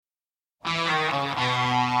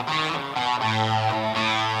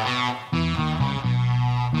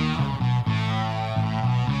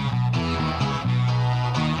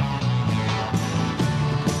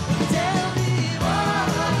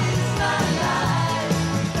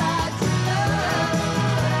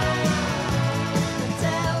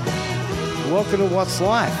Welcome to What's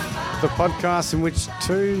Life, the podcast in which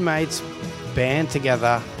two mates band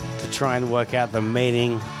together to try and work out the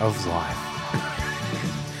meaning of life.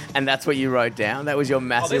 And that's what you wrote down? That was your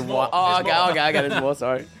massive one? Oh, okay, there's more,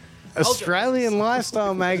 sorry. Australian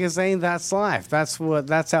Lifestyle Magazine, that's life. That's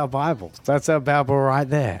our Bible. That's our Bible right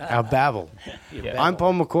there, our Babble. I'm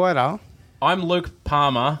Paul McQuarter. I'm Luke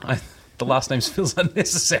Palmer. The last name feels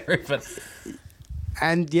unnecessary, but...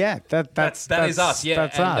 And yeah, that is us. Yeah,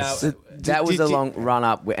 that's us. That was a long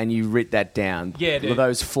run-up, and you writ that down. Yeah, dude.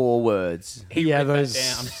 Those 4 words. He writ that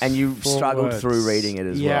down. And you struggled words. through reading it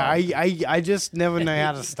as well. Yeah, I just never know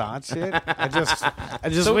how to start shit. I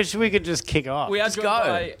just wish we could just kick off. We are joined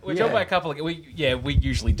by a couple of... We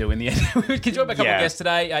usually do in the end. We can join by a couple of guests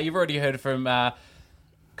today. You've already heard from...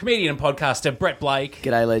 comedian and podcaster Brett Blake.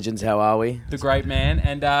 G'day, legends. How are we? The great man.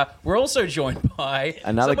 And we're also joined by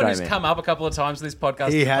another someone great who's man. come up a couple of times in this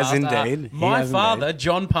podcast. He has indeed. My father,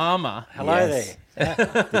 John Palmer. Hello Yes. there.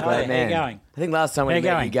 The great man. How you going? I think last time we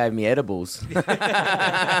met, you gave me edibles. You're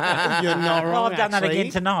not wrong. Well, I've done that actually.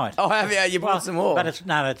 again tonight. Oh, have you? You brought some more. But it's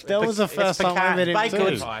That was the first time I met him baked too.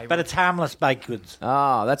 goods, but it's harmless baked goods.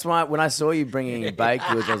 Oh, that's why when I saw you bringing in baked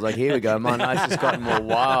goods, I was like, here we go. My night's just gotten more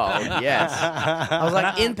wild. Yes. I was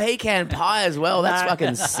like, in pecan pie as well. That's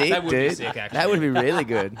fucking sick, That would be dude. sick, actually. That would be really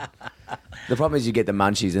good. The problem is you get the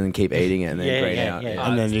munchies and then keep eating it and then green out. Yeah.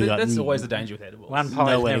 And then you got that's always the danger with edibles. One pie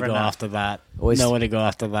is nowhere to never go enough. after that. Always- Nowhere to go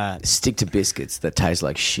after that. Stick to biscuits that taste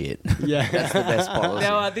like shit. Yeah. That's the best policy.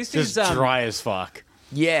 Now, this Just is... dry as fuck.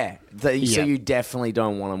 Yeah. So Yeah. you definitely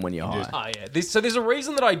don't want them when you're high. Oh, yeah. So there's a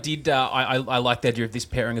reason that I did. I like the idea of this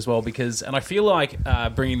pairing as well because, and I feel like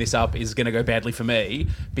bringing this up is going to go badly for me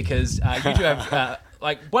because you two have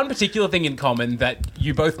like one particular thing in common that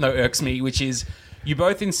you both know irks me, which is you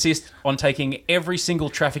both insist on taking every single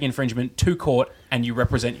traffic infringement to court and you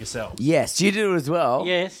represent yourself. Yes, you do as well.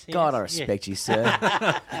 Yes, God, I yes, respect you, sir.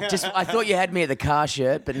 I thought you had me at the car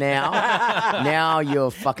shirt, but now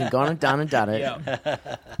you're fucking gone and done it. Yeah.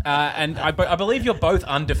 And I believe you're both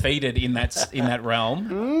undefeated in that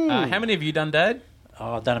realm. How many have you done, Dad?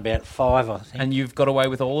 Oh, I've done about 5, I think. And you've got away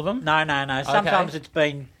with all of them? No. Sometimes it's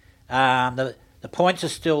been the points are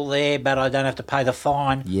still there, but I don't have to pay the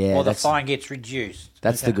fine, Yeah, or the that's- fine gets reduced.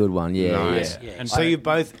 That's the good one. Yeah, Nice. yeah. Yeah. And so you're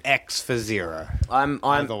both X for 0. I'm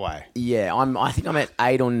Either way. Yeah, I think I'm at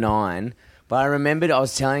 8 or 9. But I remembered I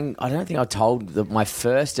don't think I told my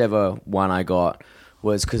first ever one I got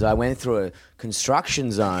was because I went through a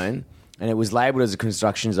construction zone and it was labelled as a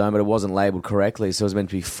construction zone, but it wasn't labelled correctly, so it was meant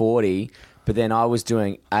to be 40. But then I was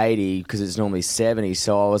doing 80 because it's normally 70,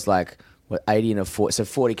 so I was like, 80 and a 40, so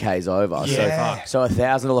 40 K's over. Yeah. So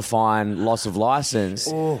 $1,000 fine, loss of license.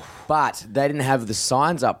 Ooh. But they didn't have the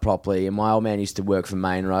signs up properly, and my old man used to work for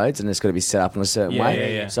main roads, and it's got to be set up in a certain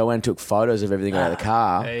way. Yeah. So I went and took photos of everything out of the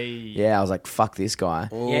car. Hey. Yeah, I was like, fuck this guy.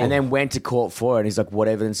 Yeah. And then went to court for it, and he's like, what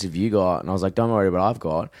evidence have you got? And I was like, don't worry about what I've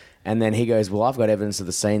got. And then he goes, well, I've got evidence of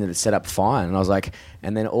the scene that it's set up fine. And I was like,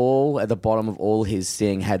 and then all at the bottom of all his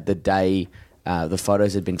thing had the day... the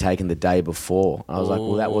photos had been taken the day before. And I was like,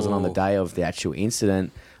 well, that wasn't on the day of the actual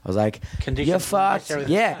incident. I was like, Conditions you're fucked. necessary.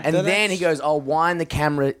 Yeah. And then he goes, I'll wind the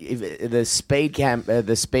camera, the speed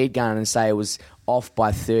gun and say it was off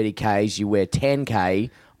by 30 Ks. You wear 10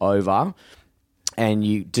 K over and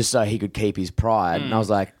you just so he could keep his pride. And I was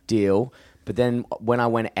like, deal. But then when I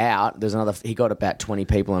went out, he got about 20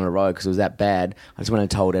 people in a row because it was that bad. I just went and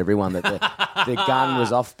told everyone that the gun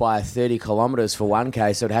was off by 30 kilometres for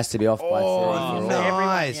 1K, so it has to be off by 30 for all.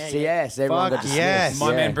 Nice. So yes, everyone got dismissed. yes.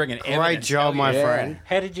 My man bringing Great evidence. job, my Yeah. friend.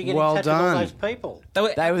 How did you get Well in touch done. with all those people?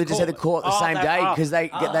 They were just at the court the same day because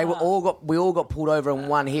we all got pulled over in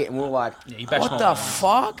one hit, and we were like, you bashed "What my the man."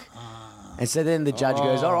 fuck?" And so then the judge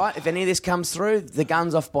goes, "All right, if any of this comes through, the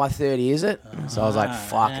gun's off by 30, is it?" So I was like,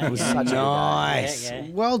 "Fuck!" It was such a Nice. Yeah.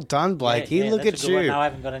 Well done, Blakey. Yeah, Look that's at a good one. you. No, I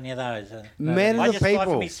haven't got any of those. Man I of the just fight for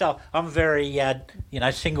people. myself. I'm very,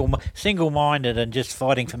 single-minded and just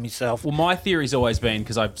fighting for myself. Well, my theory's always been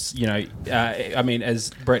because as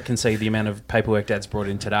Brett can see the amount of paperwork Dad's brought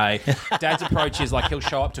in today, Dad's approach is like he'll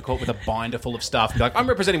show up to court with a binder full of stuff. Be like, I'm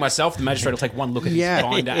representing myself. The magistrate will take one look at his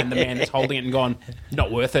binder and the man that's holding it and gone,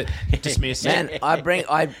 not worth it. dismissed. Man,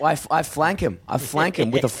 I flank him. I flank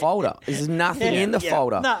him with a folder. There's nothing in the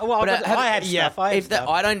folder. No, well, But I have stuff. I have stuff.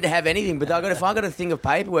 I don't have anything, but if I got a thing of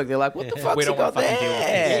paperwork, they're like, "What the fuck's We he don't got wanna fucking deal with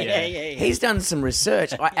there?" this. Yeah. He's done some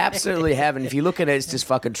research. I absolutely have, and if you look at it, it's just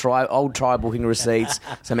fucking old tri-booking receipts,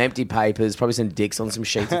 some empty papers, probably some dicks on some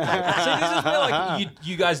sheets of paper. See, this is where like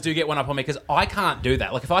you guys do get one up on me because I can't do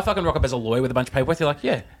that. Like if I fucking rock up as a lawyer with a bunch of paperwork, they're like,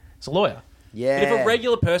 yeah, it's a lawyer. Yeah. But if a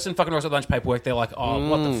regular person fucking rocks up with a bunch of paperwork, they're like, oh,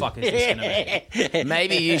 what the fuck is this going to be?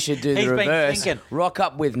 Maybe you should do the He's been reverse. thinking. Rock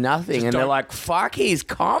up with nothing, and they're don't- like, "Fuck, he's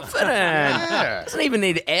confident. Doesn't even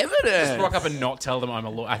need evidence." Just rock up and not tell them I'm a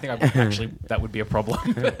lawyer. I think that would be a problem.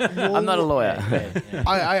 I'm not a lawyer.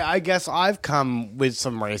 I guess I've come with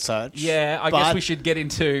some research. Yeah, I guess we should get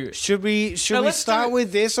into... Should we let's start do it.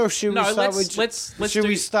 with this, or should No, we start let's- with? let's should do-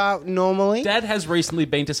 we start normally? Dad has recently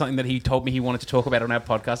been to something that he told me he wanted to talk about on our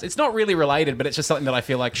podcast. It's not really related, but it's just something that I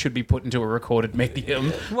feel like should be put into a recorded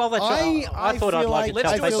medium. Well, that's I thought I'd feel like to like-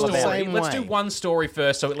 tell Let's do a people feel the about story. it. same Let's do way. one story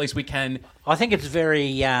first, so at least we can... I think it's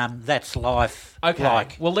very that's life. Okay.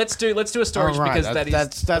 Like. Well, let's do a story All right, because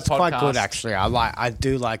that's that's the quite good podcast. actually. I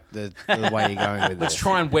do like the way you're going with Let's this.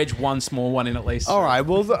 try and wedge one small one in at least. All right,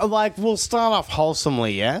 well, we'll start off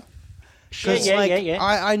wholesomely, yeah. 'Cause, Yeah.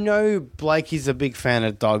 I know Blakey's a big fan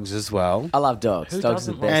of dogs as well, I love dogs. Who Dogs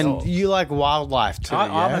are the doesn't best. and dog. you like wildlife too.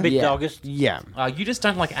 I'm a big Yeah. doggist. yeah. You just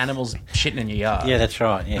don't like animals shitting in your yard. Yeah, that's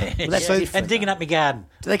right. Yeah, that's different, and digging up my garden.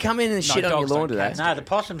 Do they come in and shit on your dogs lawn? don't Do they? cats. No, the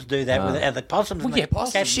possums do that. With the possums. and Yeah, the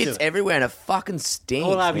possum cats do shit's it. everywhere and it fucking stinks.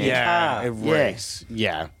 All over man. your Yeah, car. it reeks.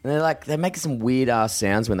 Yeah. And they make some weird ass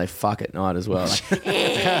sounds when they fuck at night as well.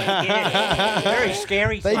 Like, Very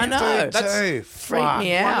scary. I know. Too. freak me One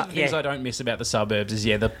of out. the things I don't miss about the suburbs is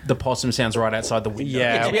the possum sounds right outside the window.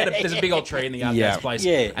 Yeah. There's a big old tree in the yard Yeah. of this place,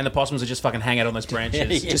 Yeah. and the possums are just fucking hang out on those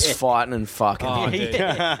branches. Just fighting and fucking. Oh, dude.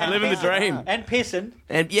 Living the dream. And pissing.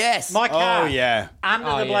 And yes. My car. Oh yeah.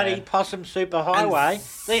 Under Oh, the bloody yeah. possum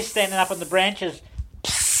superhighway. They're standing up on the branches.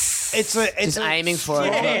 It's just aiming for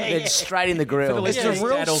it. It's straight in the grill. It's a Listeners,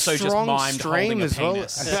 real Dad also just strong mimed stream holding a as well.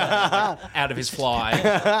 penis out of his fly.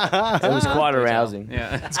 It was quite arousing.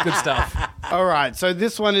 Yeah, it's good stuff. All right, so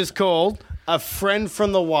this one is called A Friend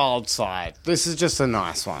from the Wild Side. This is just a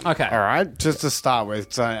nice one. Okay. All right, just to start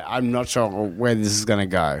with. So I'm not sure where this is going to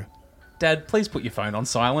go. Dad, please put your phone on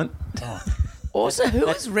silent. Also, who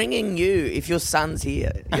is ringing you if your son's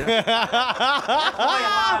here? You know?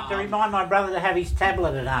 To remind my brother to have his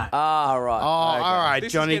tablet at home. Ah, right. Oh, Okay. all right, This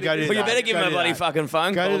is Johnny, getting- go do Well, that. Well, you better give him Go a do bloody that. fucking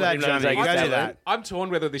phone Go call. do let that, him know Johnny. to take his Go do tablet. that. I'm torn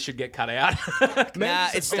whether this should get cut out. Nah,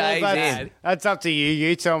 it stays Well, in. that's up to you.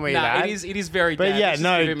 You tell me No, that. it is very. But Dad. yeah, Just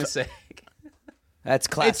no, give him a sec. That's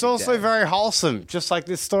classic. It's also Dad. very wholesome, just like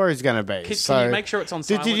this story's going to be. Can you make sure it's on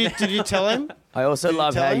silent? Did you tell him? I also Did you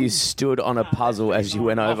love tell how him? you stood on a puzzle as you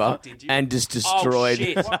went over fuck, did you? and just destroyed.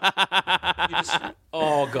 Oh, shit.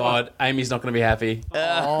 Oh, God. Amy's not going to be happy.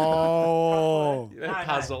 Oh.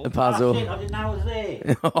 Puzzle. The puzzle. Oh, shit, I didn't know it was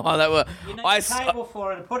there. Oh, that were. You need I a s- table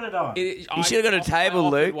for it to put it on. You You should have got a table,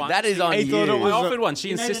 Luke. That is on He thought you. it was I a- offered one. She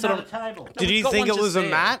You need insisted on. another table. Did we've you got think one it was just a there.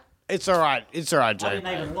 mat? It's all right. It's all right, I Jake.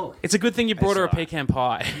 didn't even look. It's a good thing you brought her a That's all pecan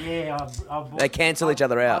pie. Yeah, I've brought, They cancel each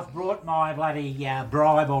other out. I've brought my bloody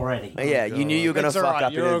bribe already. Yeah, you knew you were going to It's all fuck right.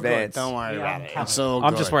 up in You're all good. advance. Don't worry Yeah, about I'm it. covered. It's all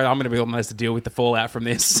I'm good. just worried I'm going to be almost to deal with the fallout from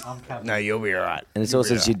this. I'm covered. No, you'll be all right. And it's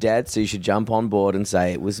also it's your dad, so you should jump on board and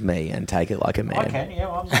say it was me and take it like a man. I can, yeah.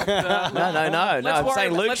 I'm No. I'm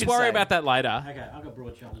saying Luke Let's should worry say. about that later. okay, I've got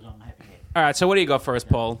broad shoulders. I'm happy here. All right. So what do you got for us,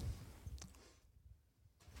 Paul?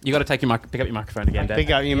 You got to take your pick up your microphone again, Dad. Pick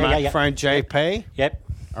up your Yeah, yeah, yeah. microphone, JP. Yep.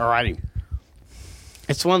 Alrighty.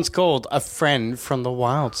 This one's called A Friend from the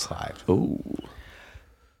Wild Side. Ooh.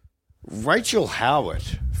 Rachel Howard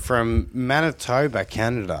from Manitoba,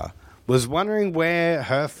 Canada, was wondering where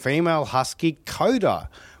her female husky Coda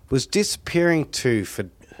was disappearing to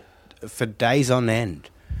for days on end.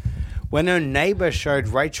 When her neighbour showed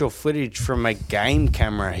Rachel footage from a game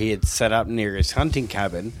camera he had set up near his hunting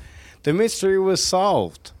cabin, the mystery was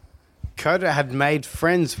solved. Coda had made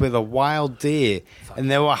friends with a wild deer,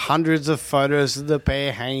 and there were hundreds of photos of the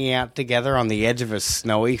pair hanging out together on the edge of a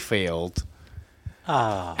snowy field.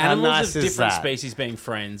 Ah. Animals nice of is different that? species being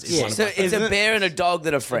friends is Yeah, one of so my it's favorites. a bear and a dog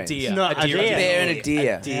that are friends. Deer. No, a deer. a A bear and a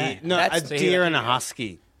deer. No, That's- a deer and a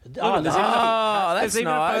husky. Oh, there's no. Oh, that's There's even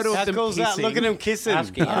a nice. photo of How them cool's that? kissing. Look at him kissing.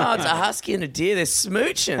 Husky. Oh, it's a husky and a deer. They're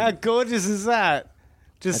smooching. How gorgeous is that?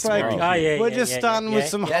 Just That's like very Oh, yeah, we're yeah, just yeah, starting yeah, with yeah.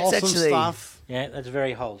 some That's wholesome actually- stuff. Yeah, that's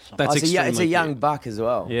very wholesome. That's Oh, it's a extremely young cute. buck as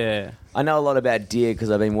well. Yeah. I know a lot about deer because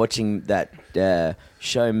I've been watching that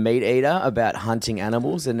show Meat Eater about hunting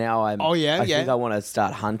animals, and now Oh, yeah, I yeah. think I want to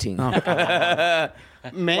start hunting.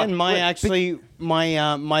 Man, my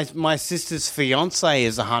sister's fiance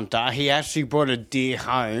is a hunter. He actually brought a deer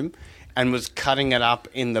home and was cutting it up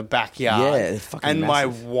in the backyard. Yeah, they're fucking and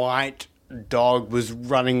massive. my white dog was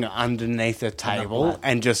running underneath a table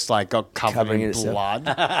and just like got covered Covering in itself. blood.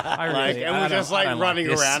 I really, And I we're don't- just I like don't running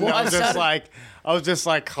this. around. Well, I was I just started-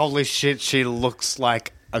 like, holy shit, she looks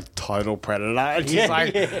like a total predator. And she's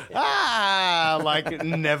like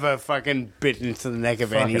never fucking bit into the neck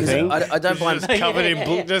of anything. I don't blame. Just covered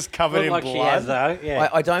in just covered Look in like she has, blood. though. Yeah.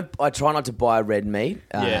 I try not to buy red meat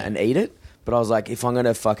Yeah. and eat it. But I was like, if I'm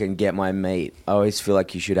gonna fucking get my meat, I always feel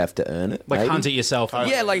like you should have to earn it. Like maybe. hunt it yourself.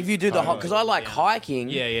 Yeah, like if you do the because I like hiking.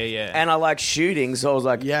 Yeah. And I like shooting, so I was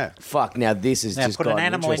like, Yeah. fuck. Now this is Now just put an gotten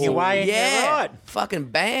animal in interesting. your way and you're Yeah, right. fucking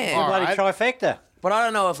bam. All Bloody right. trifecta. But I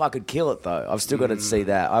don't know if I could kill it though. I've still got to see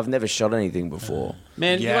that. I've never shot anything before.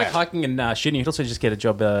 Man, you Yeah. like hiking and shooting. You could also just get a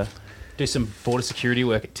job, do some border security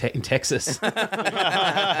work in Texas.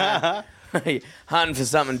 Hunting for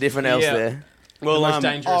something different else Yeah. there. Well, the most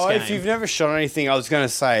dangerous game. if you've never shot anything, I was going to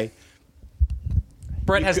say,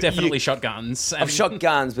 Brett has could- definitely shot guns. And I've shot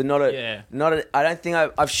guns, but not a. Yeah. Not a. I don't think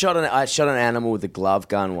I shot an animal with a glove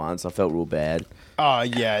gun once. I felt real bad. oh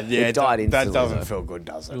yeah, It died that instantly, doesn't though. feel good,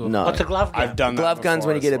 does it? No. What's a glove gun? I've done that Glove guns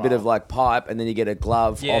when you before get a as bit of well. like pipe, and then you get a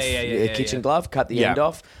glove Yeah, off yeah, a kitchen yeah. glove, cut the Yeah. end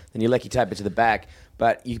off, then you lecky tape it to the back.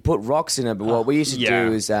 But you put rocks in it. But what we used to Yeah.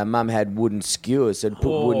 do is Mum had wooden skewers, so I'd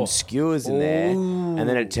put wooden skewers in there, and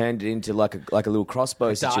then it turned it into like a little crossbow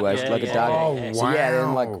dart, situation, yeah, like yeah, a dart. yeah. So yeah,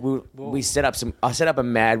 then Wow. like we set up some. I set up a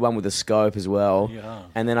mad one with a scope as well,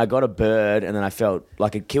 and then I got a bird, and then I felt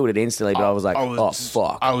like it killed it instantly. But I was like, oh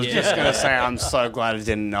fuck. I was just going to say, I'm so glad I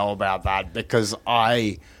didn't know about that because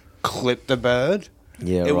I clipped the bird.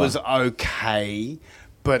 Yeah, it right. was okay,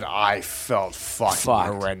 but I felt fucking Fucked.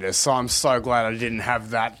 horrendous. So I'm so glad I didn't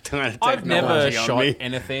have that kind of I've never technology on shot me.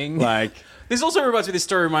 anything. Like, This also reminds me. This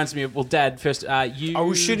story reminds me of. Well, Dad, first you. I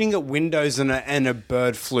was shooting at windows and a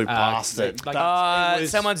bird flew past it. like- It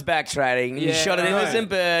was- Someone's backtracking. You Yeah. shot an innocent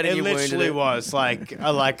bird, and It you wounded literally it. was like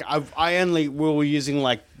we were using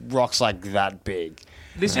like rocks like that big.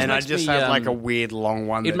 This just and I makes just me, had like a weird long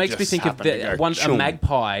one. It that makes me just think of happened to the, go a choom.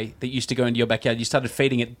 magpie that used to go into your backyard. You started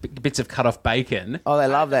feeding it bits of cut off bacon. Oh, they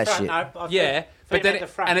love that shit. Yeah, but then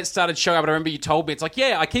it started showing up. And I remember you told me it's like,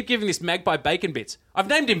 yeah, I keep giving this magpie bacon bits. I've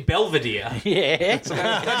named him Belvedere. Yeah. That's your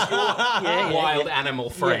wild animal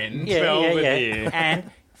friend. Yeah. Belvedere.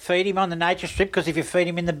 And feed him on the nature strip because if you feed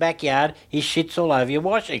him in the backyard, he shits all over your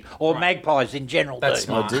washing. Or magpies in general That's do.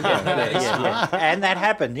 smart. Yeah. And that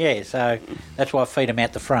happened, yeah. So that's why I feed him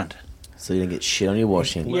out the front. So you don't get shit on your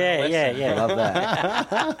washing. Yeah. Love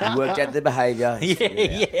that. You worked out the behaviour.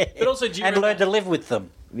 Yeah. But also, do you And remember, learn to live with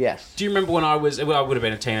them. Yes. do you remember when I would have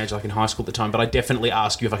been a teenager, like in high school at the time, but I definitely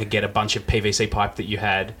asked you if I could get a bunch of PVC pipe that you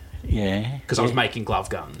had Yeah. because I was making glove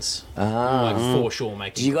guns. Ah. Like for sure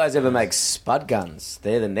making. Did you guys ever make spud guns?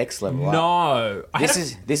 They're the next level up. No.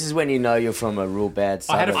 This is when you know you're from a real bad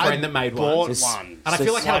I had a suburb. friend that made Bought one. Just- one. And I So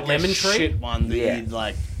feel like it's I had Like a lemon tree. shit one that Yeah. you'd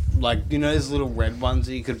like you know those little red ones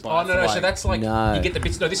that you could buy. Oh, no, for, no. So like- that's like, No. you get the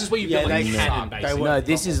bits. No, this is where you Yeah, build like they a cannon, suck. They basically. were- No,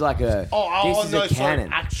 this is like a. Oh, this is no, a sorry, cannon.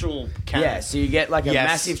 actual cannon. Yeah, so you get like a Yes.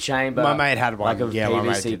 massive chamber. My mate had one. Like a Yeah, my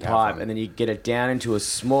mate PVC did have pipe, one. and then you get it down into a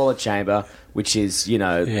smaller chamber, which is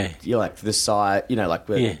Yeah. you're like the size, like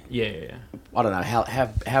the, Yeah. Yeah. I don't know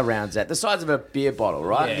how round's that? The size of a beer bottle,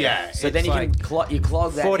 right? Yeah, So it's then you can like you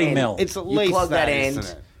clog that 40 end. mil. It's at You least clog that end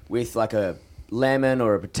isn't it? with like a lemon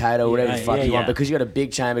or a potato, whatever the fuck yeah, you want, yeah. because you got a big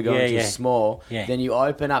chamber going Yeah, to yeah. a small. Yeah. Then you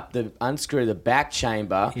unscrew the back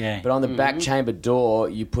chamber. Yeah. But on the back chamber door,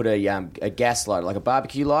 you put a gas lighter, like a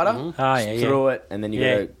barbecue lighter, Oh, yeah, through it, and then you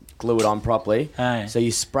Yeah. got to glue it on properly. Oh, yeah. So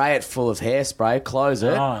you spray it full of hairspray, close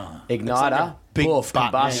it, Oh. igniter, big poof, button.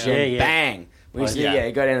 combustion, Yeah, yeah. bang. We used to, yeah.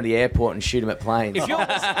 you go down to the airport and shoot them at planes. If you're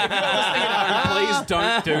listening at home, please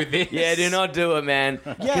don't do this. Yeah, do not do it, man.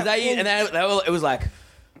 Because it was like,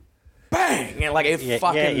 bang, and like it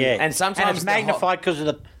fucking, and sometimes and it's the hot- magnified because of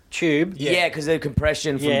the tube. yeah, because of the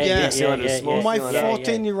compression from Yeah, big cylinder to small My cylinder.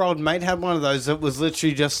 14-year-old mate had one of those that was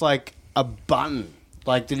literally just like a button.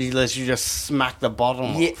 Like, did he literally just smack the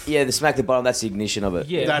bottom off? Yeah, the smack the bottom. That's the ignition of it.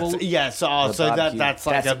 Yeah. That's, well, The so barbecue. that's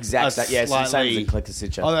like that's exact. a Yeah, it's the same as slightly- the collector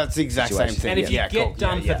situation. Oh, that's the exact same situation. thing. And if you yeah, get cool.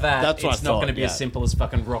 done Yeah, for that, That's what it's I not going to thought, be yeah. as simple as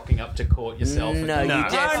fucking rocking up to court yourself. No, and- you No.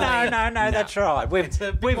 definitely. No, that's right. It's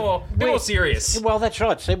a bit more serious. Well, that's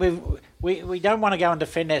right. See, we don't want to go and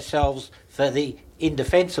defend ourselves for the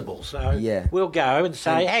indefensible. So Yeah. we'll go and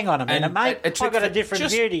say, hang on a minute, mate, a trick I've got a for- different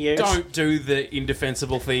just view to you. Don't do the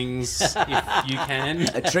indefensible things if you can.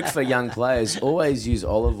 A trick for young players: always use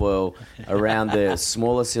olive oil around the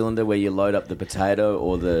smaller cylinder where you load up the potato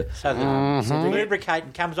or the. So the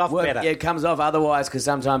lubricating comes off Well, better. yeah, it comes off otherwise because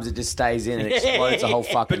sometimes it just stays in and explodes the whole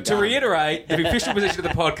fucking. But to gun. reiterate, the official position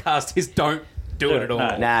of the podcast is don't do it at all.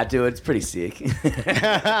 No. Nah, dude, it's pretty sick.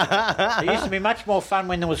 It used to be much more fun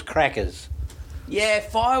when there was crackers. Yeah,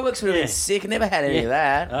 fireworks would have Yeah. been sick. I never had any of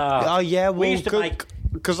that. Oh yeah, well, used to make-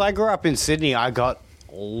 because I grew up in Sydney, I got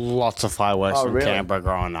lots of fireworks Oh, from really? Canberra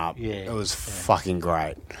growing up. Yeah, It was fucking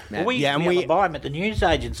great. Well, we used Yeah, to and be able we- to buy them at the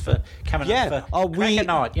newsagents for coming Yeah. up for Oh, we- cracker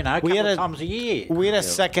night, a we couple had of a- times a year. We had a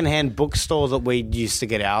second-hand bookstore that we used to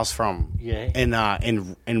get ours from. Yeah.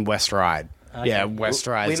 In West Ryde. Yeah, West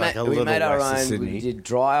Ryde's like a little made our west of own. Sydney. We did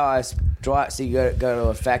dry ice. So you go to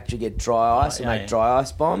a factory, get dry ice, and yeah, make yeah. dry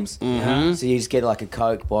ice bombs. Mm-hmm. So you just get like a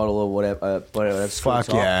Coke bottle or whatever. Fuck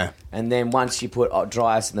yeah. And then once you put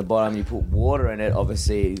dry ice in the bottom, you put water in it.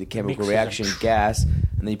 Obviously, the chemical Mixes reaction, gas, and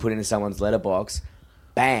then you put it into someone's letterbox.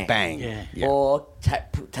 Bang, Bang. Yeah. Or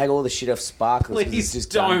take all the shit off sparkles. 'cause Please it's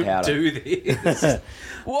just don't gunpowder. do this. I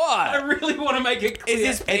What? really want to make it clear.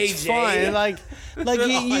 Is this It's PG? fine. Like that you,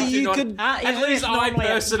 I you, do you not- could. Ah, At least I normally a-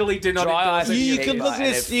 personally do not Dry endorse ice it. You Yeah, could look and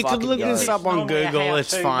this. it You could fucking look this goes. up on Normally a Google.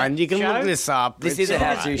 It's how-to fine. You can show. look this up. This It's is a all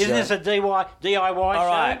how-to right. show. Isn't this a DIY All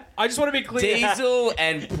right. show? I just want to be clear. Diesel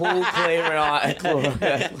and pool clear and I I just want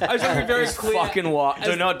to be very clear. fucking what?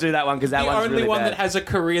 Do As not do that one because that the one's only really one bad. that has a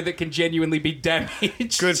career that can genuinely be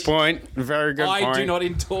damaged. Good point. Very good I point. do not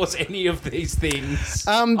endorse any of these things.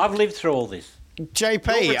 I've lived through all this. JP,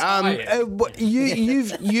 You're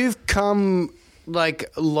retired. you've come like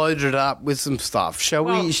loaded up with some stuff. Shall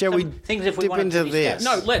Well, we? Shall some we things if we dip wanted into to discuss. this?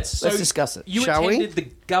 No, let's discuss it. You Shall we? attended the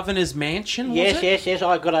governor's mansion, was Yes, it? yes.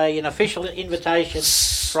 I got an official invitation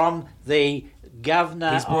from the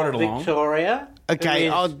governor He's brought of it along. Victoria. Okay.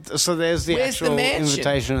 who is- So there's the Where's the actual mansion?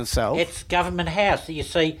 invitation itself. It's Government House. You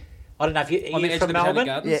see, I don't know if On the you're edge from of the Botanic Melbourne.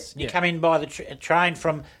 Gardens? You come in by the train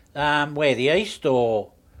from where, the east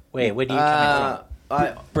or where? Where do you come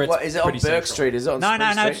in from? Brett's What, is it on pretty Burke central. Street? Is it on No, Spring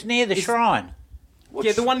no, Street? it's near the shrine.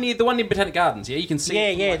 Yeah, the one near Botanic Gardens. Yeah, you can see. Yeah,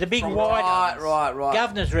 it from, yeah, like, the big from- white Right.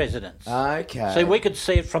 governor's residence. Okay. So we could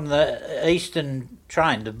see it from the eastern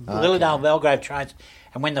train, the Lilydale Belgrave trains.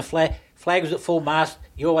 And when the flag was at full mast,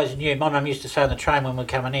 you always knew. My mum used to say on the train when we were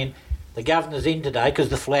coming in, the governor's in today because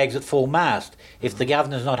the flag's at full mast. If the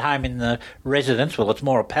governor's not home in the residence, well, it's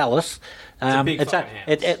more a palace. big fucking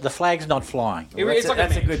house. The flag's not flying. It's like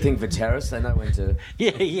that's a mansion. good thing for terrorists. They know when to. Yeah,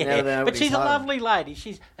 Now they know yeah. But when she's he's a home. lovely lady.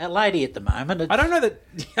 She's a lady at the moment. I don't know that.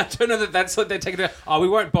 I don't know that that's what they're taking. Oh, we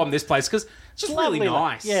won't bomb this place because it's just really Lovely.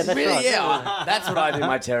 nice. Yeah, that's Really? right. Yeah. That's what I do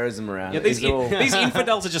my terrorism around. Yeah, these, is all- these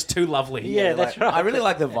infidels are just too lovely. Yeah, that's right. I really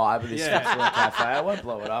like the vibe of this Yeah. Switzerland cafe. I won't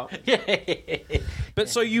blow it up. But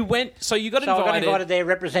so you went. So you got So I got invited. invited there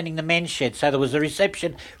representing the men's shed. So there was a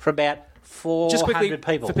reception for about 400 Just quickly,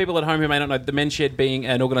 people. for people at home who may not know, the Men's Shed being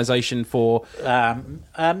an organisation for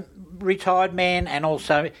Retired men and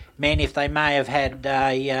also men if they may have had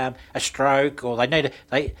a stroke or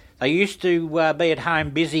they used to be at home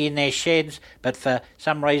busy in their sheds, but for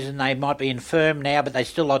some reason they might be infirm now, but they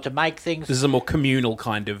still like to make things. this is a more communal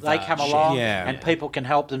kind of. They come shed. along Yeah. and people can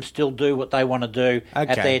help them still do what they want to do at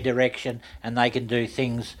Okay. their direction, and they can do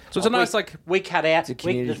things. So it's a nice, like- we cut out.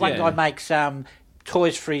 community, There's one yeah. guy makes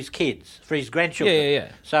toys for his kids, for his grandchildren. Yeah.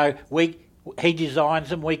 So he designs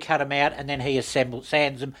them, we cut them out, and then he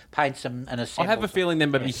sands them, paints them, and I assembles have a feeling there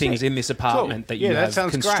may be things in this apartment that Yeah, you that have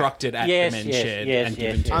sounds great. constructed at Yes, the Men's yes, Shed yes, and yes,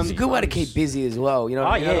 given to yes. It's a good way to keep busy as well. You know,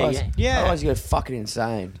 Oh, you know, yeah, otherwise, yeah. Otherwise, you go fucking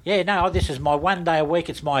insane. Yeah, no, this is my one day a week.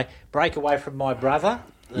 It's my breakaway from my brother.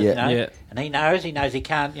 Yeah. You know, Yeah. and he knows he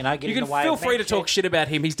can't, get You in can the way feel of free to men's talk shed. shit about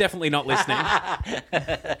him. He's definitely not listening.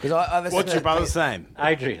 What's your brother's name?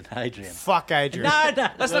 Adrian. Fuck Adrian. No.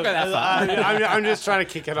 Let's not go that far. I'm just trying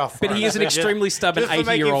to kick it off. But he is an extremely stubborn just to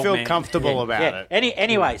make you 80-year-old feel man. comfortable about it.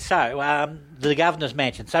 Anyway, so the governor's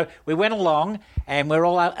mansion. So we went along, and we're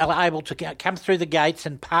all able to come through the gates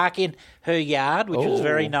and park in her yard, which was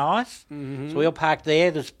very nice. So we all parked there.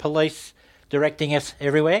 There's police directing us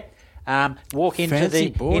everywhere. Walk into Fancy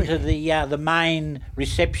boy. the main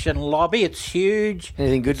reception lobby. It's huge.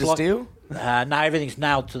 Anything good It's to like- steal? No, everything's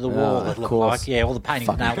nailed to the wall. of It looked course. like, yeah, all the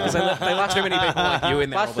paintings nailed. To the wall. They let too many people like you in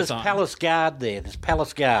there all Plus, the there's time. Palace Guard there. There's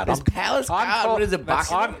Palace Guard. There's Palace Guard? What is a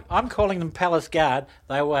bucket? I'm calling them Palace Guard.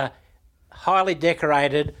 They were highly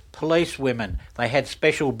decorated police women. They had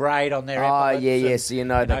special braid on their Oh, epaulets yeah. and,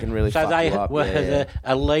 So they can really so fuck they you up. were yeah. the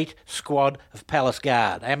elite squad of Palace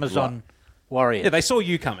Guard. Amazon warriors. Yeah, they saw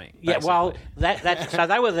you coming. Yeah, basically. well, so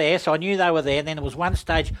they were there, so I knew they were there. And then there was one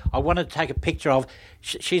stage I wanted to take a picture of.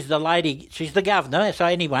 She's the lady, she's the governor, so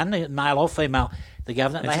anyone, male or female, the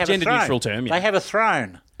governor. It's they a have gender-neutral throne. term, yeah. They have a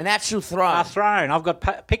throne. An actual throne. A throne. I've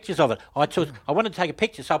got pictures of it. I wanted to take a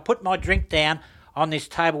picture, so I put my drink down on this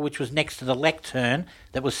table, which was next to the lectern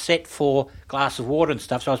that was set for a glass of water and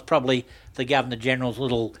stuff. So I was probably the Governor General's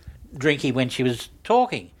little drinky when she was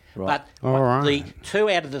talking. Right. But the 2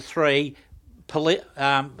 out of the 3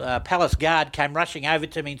 palace guard came rushing over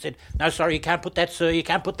to me and said, "No, sorry, you can't put that, sir. You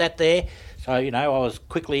can't put that there." So, I was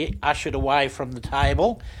quickly ushered away from the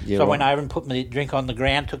table. Yeah, so I went over and put my drink on the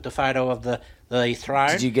ground, took the photo of the throne.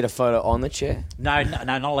 Did you get a photo on the chair? No,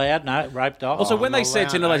 not allowed. No, roped off. Also, when they said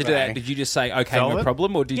to allowed, not allowed to do okay. that, did you just say, okay, no Velvet?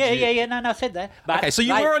 problem? Or did you... Yeah. No, I said that. But Okay, so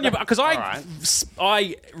you were on your... Because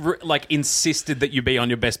I insisted that you be on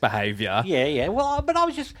your best behaviour. Yeah. Well, but I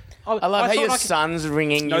was just... I love how thought your I could- son's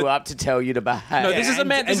ringing you up to tell you to behave. No, this is a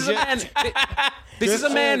man... This is a man... This is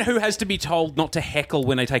a man Just- who has to be told not to heckle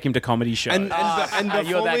when they take him to comedy shows. And you're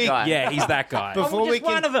before that we, guy. yeah, he's that guy. Oh, Before we just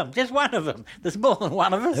one of them. Just one of them. There's more than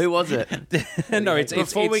one of us. Who was it? No, it's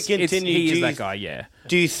Before we continue, he do is you- that guy. Yeah.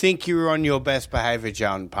 do you think you were on your best behaviour,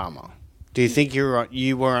 John Palmer? Do you think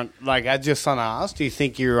you weren't, like, as your son asked, do you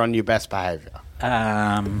think you were on your best behaviour?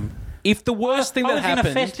 If the worst thing I that was happened,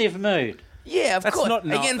 in a festive mood. Yeah, of That's course. not-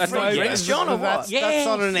 Again, that's free not drinks, yes. John, or That's what?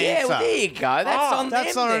 not an Yeah, answer. well, there you go. That's on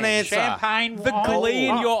that's them not an then. answer. Champagne. the wine. glee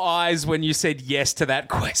in your eyes when you said yes to that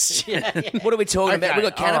question. What are we talking about? Okay, We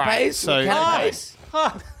got all right, canapes? so- We got canapes?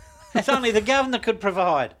 Oh, it's only the governor could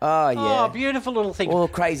provide. Oh, yeah. Oh, beautiful little thing. All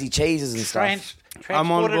crazy cheeses and stuff.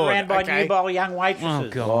 I'm on Transported board, around by okay. nubile young waitresses. Oh,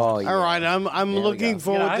 God. Oh, yeah. All right, I'm we looking go.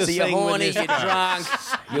 forward You know, to So you're seeing when horny, this you're drunk,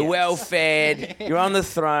 you're well fed, you're on the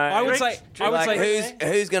throne. I would say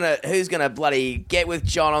who's gonna bloody get with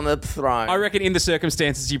John on the throne? I reckon in the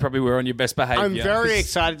circumstances you probably were on your best behaviour. I'm very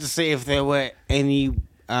excited to see if there were any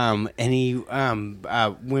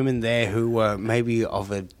women there who were maybe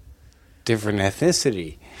of a different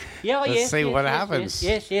ethnicity. Yeah, Let's see what happens.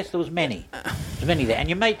 Yes, there was many. There's many there. And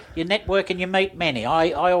you network and you meet many.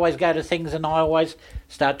 I always go to things and I always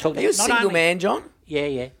start talking. Are you a not single only- man, John?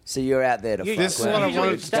 Yeah. So you're out there to fuck This is with. what I Usually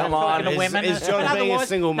wanted to start Come talking on, to women. is John and being a otherwise-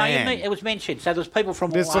 single no, man? it was men's shed. So there's people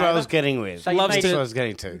from This is all what I over. was getting with. So you Loves meet That's what I was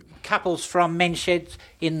getting to. couples from men's sheds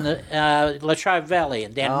in the Latrobe Valley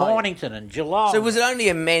and down Oh, yeah. Mornington and Geelong. So was it only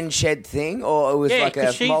a men's shed thing, or it was Yeah, like a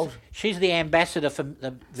 'cause multi- she's the ambassador for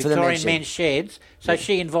the the Victorian men's men's sheds. So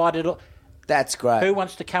she invited That's great. who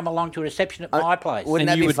wants to come along to a reception at my place. Wouldn't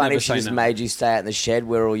And that you be would funny never if she say just no. made you stay out in the shed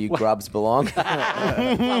where all you grubs belong?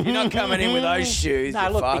 You're not coming in with those shoes, No,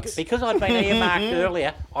 you look, fucks. because I'd been earmarked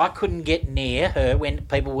earlier, I couldn't get near her when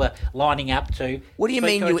people were lining up to. What do you speak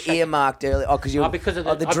mean to you her were and shake- earmarked earlier? Oh, because you Oh, because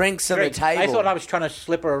of the drinks on the table. They thought I was trying to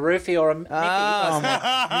slip her a roofie or a Mickey. Oh, my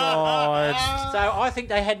God. So I think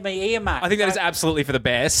they had me earmarked. I think that is so, absolutely for the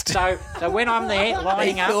best. So when I'm there They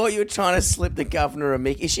lining up, thought you were trying to slip the governor a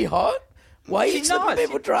Mickey. Is she hot? Why are you she's slipping nice.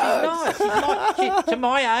 people She's drugs? nice. She's nice. To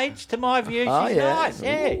my age, to my view, she's Oh, yeah. nice.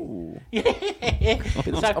 Yeah. Ooh. Yeah.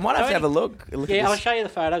 I might have to have a look. Yeah, I'll show you the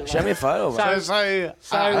photos. Show me a photo. So- mate.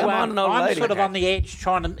 So I want an old I'm lady. sort of on the edge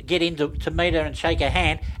trying to get in to meet her and shake her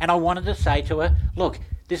hand, and I wanted to say to her, look,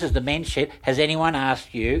 this is the men's shed. Has anyone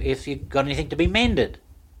asked you if you've got anything to be mended?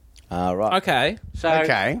 Right. Okay. So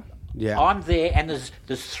Okay. Yeah. I'm there, and there's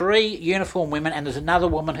 3 uniform women, and there's another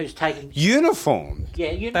woman who's taking... Uniform.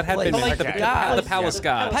 Yeah, uniform. That had been Police the, guard. the palace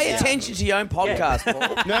guard. Pay attention to your own podcast,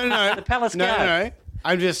 Paul. No. The palace no, guard. no.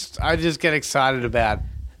 I just get excited about.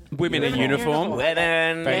 Women in uniform. Women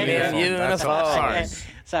in That's all. uniform. Sorry.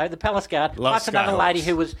 So the palace guard, Love plus another Skyhawks. lady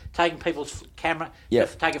who was taking people's camera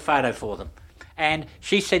Yep. to take a photo for them. And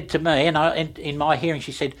she said to me, and in my hearing,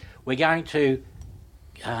 she said, we're going to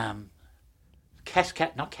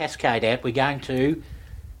not cascade out, we're going to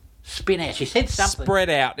spin out. She said something. Spread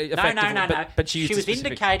out. No. effectively, But she, used was a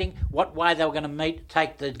specific- indicating what way they were going to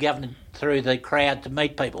take the governor through the crowd to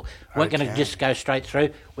meet people. We weren't going to Okay. just go straight through.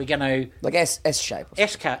 We're going to Like S shape.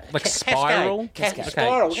 Like spiral? Cascade. Okay,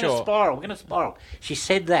 Spiral. We're sure. going to spiral. We're going to spiral. She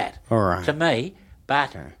said that All right. to me,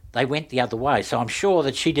 but they went the other way. So I'm sure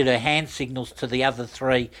that she did her hand signals to the other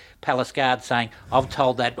 3 palace guards saying, I've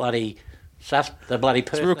told that bloody... the bloody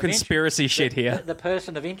person. Real of interest- conspiracy shit here. The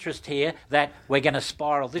person of interest here that we're going to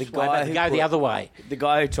spiral this The way, guy but who go the put- other way. The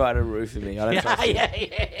guy who tried to roof me. I don't trust him.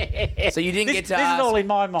 Yeah. So you didn't This, get to this ask. is all in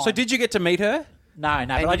my mind. So did you get to meet her? No, And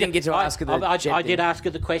but you I didn't get to ask her the I jet did thing. ask her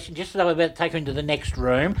the question just as I was about to take her into the next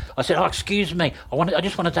room. I said, excuse me, I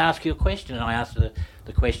just wanted to ask you a question. And I asked her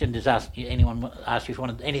the question, anyone ask you if you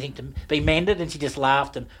wanted anything to be mended? And she just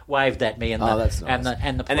laughed and waved at me. And that's nice.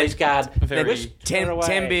 and the police guard very- whisked her 10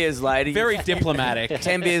 away. beers later. Very diplomatic.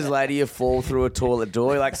 10 beers later, you fall through a toilet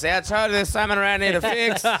door. You're like, see, I told you there's something around here to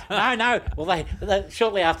fix. No. Well, they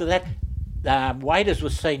shortly after that, waiters were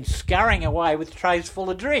seen scurrying away with trays full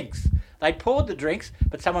of drinks. They poured the drinks,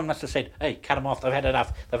 but someone must have said, "Hey, cut them off. They've had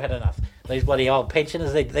enough. These bloody old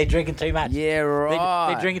pensioners, they're drinking too much. Yeah,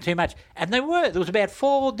 right. They're drinking too much." And they were. There was about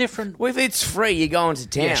 4 different... Well, if it's free, you go into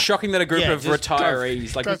town. Yeah, shocking that a group Yeah, of just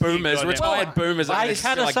retirees, go like for your boomers, goddamn- retired boomers, They are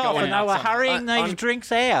cut like us off going and they out were somewhere. hurrying these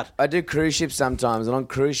drinks out. I do cruise ships sometimes, and on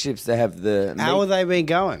cruise ships they have the How have they been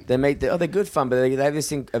going? they meet they're good fun, but they have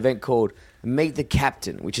this event called Meet the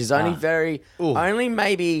Captain, which is only only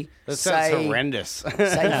maybe That sounds say horrendous. say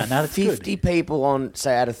No, that's 50 people on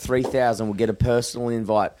say out of 3,000 will get a personal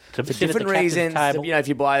invite To for sit at the different captain's reasons. table. If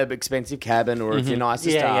you buy an expensive cabin or if you're nice to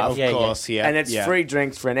Yeah, yeah, staff, yeah. Of course, yeah. and it's yeah. free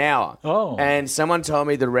drinks for an hour. Oh. And someone told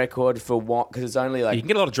me the record for what because it's only like You can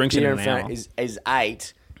get a lot of drinks in beer an and Fanta hour. is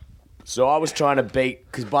 8. So I was trying to beat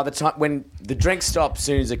because by the time when the drink stops, as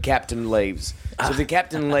soon as the captain leaves. So if the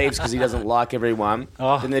captain leaves because he doesn't like everyone,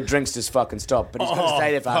 then the drinks just fucking stop. But he's got to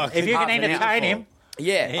stay there for fuck. If you half can an hour. entertain him...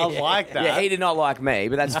 Yeah, I like that. Yeah, he did not like me,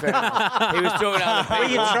 but that's fair enough. He was talking to other Were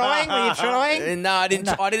people. you trying? Were you trying? No, I didn't.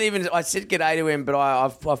 I didn't even. I said g'day to him, but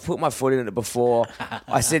I've put my foot in it before.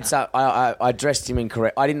 I said so. I addressed him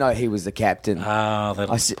incorrect. I didn't know he was the captain. Oh,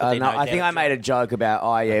 I think I made a joke about.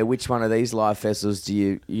 Which one of these life vessels do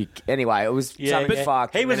you? Anyway, it was something yeah.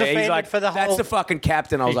 fucked. He was And he's offended like, for the That's whole- the fucking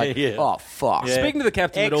captain. I was like, Yeah. oh fuck. Yeah. Speaking of the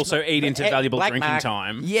captain, would also eat into valuable Black drinking Mark.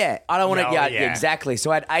 time. Yeah, I don't want to. Oh, Yeah, yeah. exactly. So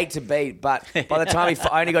I had 8 to beat, but by the time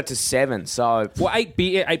I only got to 7. So Well, 8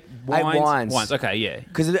 wines. wines. Okay, yeah.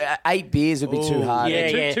 because 8 beers would be too hard.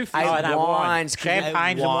 Yeah, too- yeah. too Eight fast. no, wines.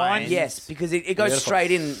 Champagnes and wines. Yes, because it goes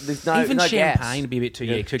straight in. There's no Even no champagne gas. would be a bit too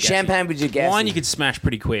gassy. Champagne would you gas? Wine you could smash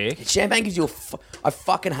pretty quick. Champagne gives you I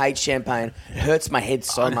fucking hate champagne. It hurts my head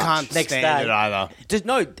so I much. can't Next stand day. it either. Just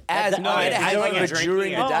no. As No, I as had you're it drinking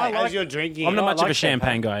during it. the Oh, day. I like- As you're drinking, I'm not it. much like of a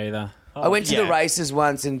champagne champagne. guy either. I went to the yeah. races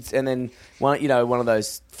once, and then one of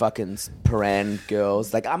those fucking Paran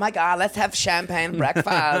girls like, oh my god, let's have champagne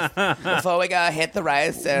breakfast before we go hit the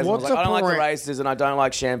races. I was What's like, a I don't like the Paran- races, and I don't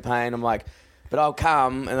like champagne. I'm like, but I'll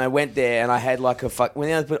come, and I went there, and I had like when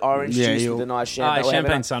they put orange Yeah, juice you'll- with a nice champagne. we have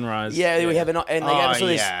Champagne it- sunrise. Yeah, we have it, and they gave us all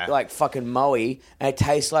this yeah. like fucking moe, and it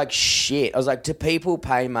tastes like shit. I was like, do people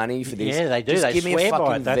pay money for this? Yeah, they do. Just They give me a swear by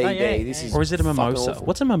fucking it, don't they? VB. Yeah, This yeah. is Or is it a fucking mimosa? awful.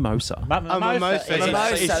 What's a mimosa? Mimosa. Mimosa,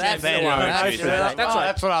 that's the champagne one. orange That's juice. the one.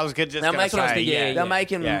 That's what I was just They're going to making, say. yeah, they're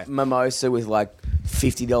making yeah. mimosa with like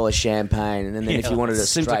 $50 champagne, and then if you wanted it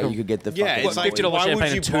Seems straight, like a- you could get the Yeah, fucking it's like, $50 why would champagne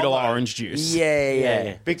you and $2 bother? orange juice.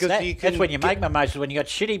 yeah. Because you can that's when you get- make mimosas, when you got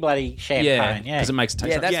shitty bloody champagne. Yeah, Yeah, because it makes it taste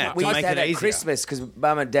Yeah, like that's Yeah, what we to used to make have it at easier. Christmas because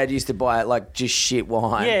Mum and Dad used to buy like just shit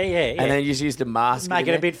wine. Yeah, yeah, yeah. And then you just used to mask Make in it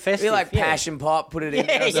a there. bit festive, Be like yeah. passion pop, put it in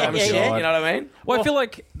Yeah, there or yeah, some yeah, shit. yeah. You know what I mean? Well, I feel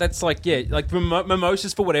like that's like,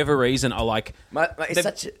 mimosas for whatever reason are like... It's they've-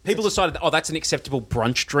 such a- people decided, that's an acceptable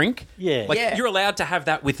brunch drink. Yeah. Like, Yeah. you're allowed to have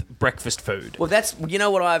that with breakfast food. Well, that's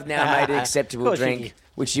what I've now made an Of acceptable course you drink, can.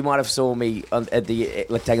 which you might have saw me at the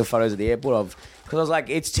like taking photos at the airport of, because I was like,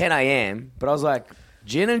 it's 10 a.m, but I was like,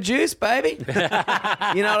 gin and juice, baby. You know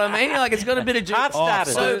what I mean? Like it's got a bit of juice. Heart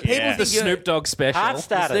starters. So people yeah. The think you're- Snoop Dogg special. Heart the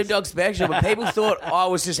starters. Snoop Dogg special, but people thought I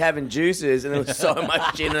was just having juices, and there was so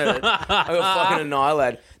much gin in it. I got fucking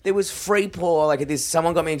annihilated. There was free pour, like this.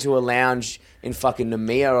 Someone got me into a lounge in fucking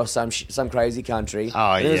Namibia or some crazy country.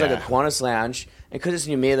 Oh, and it was like yeah. a Qantas lounge, and because it's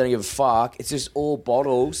Namibia, they don't give a fuck. It's just all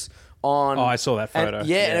bottles. On, Oh, I saw that photo. and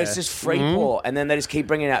it's just free pour, and then they just keep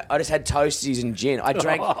bringing it out. I just had toasties and gin. I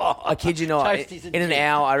drank. I kid you not. Toasties and In an gin.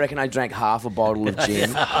 hour, I reckon I drank half a bottle of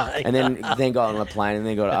gin, and then got on the plane, and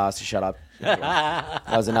then got asked to shut up. That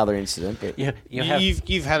was another incident. But You've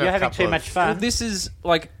You've had a you're having couple too of- much Well, fun. this is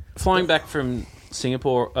like flying back from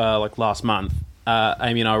Singapore like last month.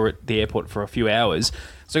 Amy and I were at the airport for a few hours.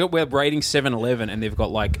 So we're raiding 7-Eleven, and they've got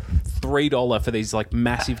like $3 for these like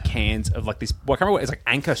massive cans of like this. Well, I can't remember what it's like.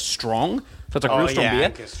 Anchor Strong. So it's like real strong beer.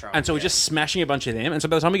 Anchor Strong, and so we're yeah. just smashing a bunch of them. And so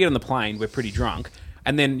by the time we get on the plane, we're pretty drunk.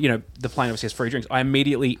 And then the plane obviously has free drinks. I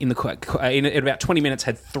immediately in about 20 minutes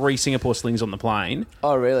had 3 Singapore Slings on the plane,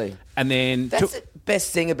 oh, really? and then That's the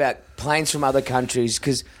best thing about planes from other countries,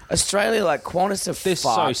 because Australia, like Qantas, are They're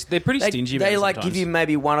fucked. they're pretty stingy about They it like sometimes. give you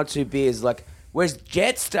maybe 1 or 2 beers, like. Whereas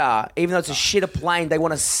Jetstar, even though it's a shitter plane, they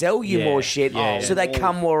want to sell you Yeah, more shit, yeah, so yeah. they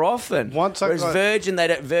come more often. Once I Whereas got- Virgin,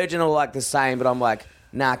 Virgin are like the same, but I'm like,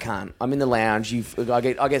 Nah, I can't. I'm in the lounge. I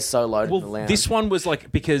get so loaded in the Well, lounge. this one was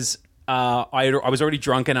like because I was already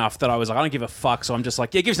drunk enough that I was like, I don't give a fuck. So I'm just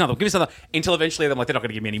like, yeah, give us another. Until eventually, I'm like, they're not going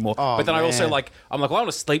to give me any more. Oh, but then I also man. I'm like, well, I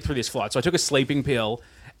want to sleep through this flight. So I took a sleeping pill,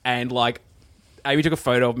 and like, Amy took a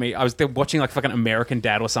photo of me. I was there watching like fucking American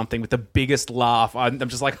Dad or something with the biggest laugh. I'm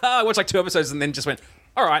just like, I watched like 2 episodes and then just went,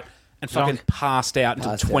 all right, and fucking passed out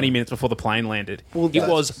until 20 minutes before the plane landed. It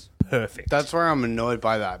was perfect. That's where I'm annoyed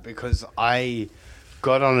by that because I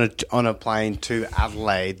got on a plane to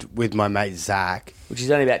Adelaide with my mate Zach. Which is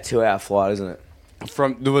only about 2 hour flight, isn't it?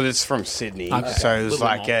 It's from Sydney, Okay. so it was Little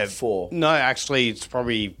like more. 4. No, actually, it's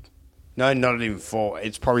probably not even 4.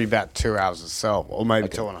 It's probably about 2 hours itself, or maybe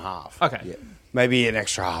 2.5. Okay. Yeah. Maybe an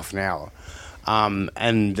extra half an hour.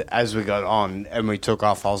 And as we got on and we took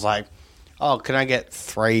off, I was like, "Oh, can I get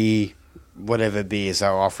 3 whatever beers they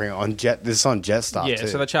were offering on Jet? This is on Jetstar Yeah, too."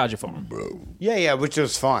 so they charge you for them. Yeah, which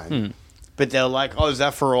was fine. But they were like, "Oh, is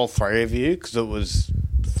that for all 3 of you?" Because it was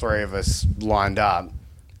 3 of us lined up.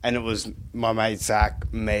 And it was my mate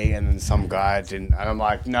Zach, me, and then some guy. And I'm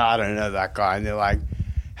like, "No, I don't know that guy." And they're like,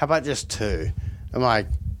 "How about just 2?" I'm like,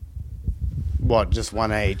 "What, just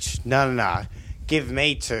 1 each?" No. Give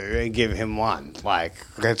me 2 and give him 1. Like,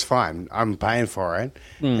 that's fine. I'm paying for it.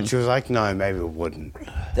 And she was like, "No, maybe it wouldn't."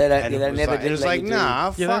 They don't. And Yeah, it they was never like, did it was let like, you do- "Nah,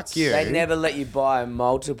 Yeah, fuck that's- you." They never let you buy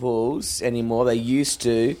multiples anymore. They used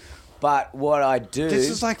to, but what I do This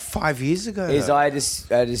was like 5 years ago. is though. I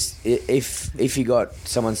just if you got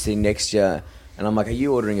someone sitting next to you and I'm like, "Are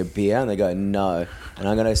you ordering a beer?" and they go, "No," and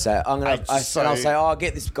I'm gonna say, "I'll say, oh, I'll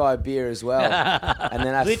get this guy a beer as well," and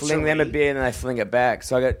then I fling them a Literally. beer and then they fling it back.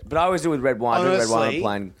 So but I always do it with red wine. I do red wine on a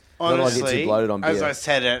plane. Otherwise, I get too bloated on beer. as I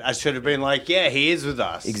said it, I should have been like, "Yeah, he is with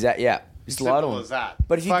us." Exactly. Yeah. Just Simple light on. as that.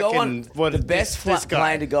 But if you go on, Fucking- the best this guy.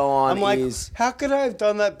 plane to go on I'm like, is, how could I have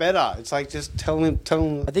done that better? It's like, just tell him.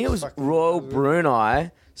 I think it was fucking- Royal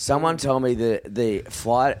Brunei. Someone told me the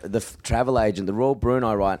travel agent, the Royal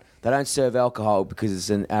Brunei, right? They don't serve alcohol because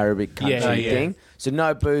it's an Arabic country Yeah. thing. So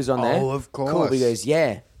no booze on there. Oh, of course. Cool. But he goes,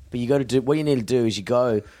 yeah. But you got to do what you need to do is you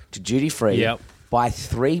go to duty free, Yep. buy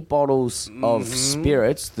 3 bottles of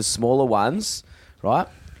spirits, the smaller ones, right?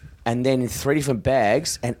 And then in 3 different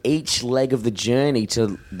bags, and each leg of the journey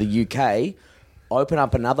to the UK, open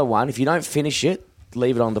up another one. If you don't finish it,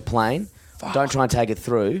 leave it on the plane. Don't try and take it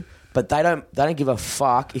through. But they don't give a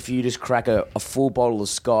fuck if you just crack a full bottle of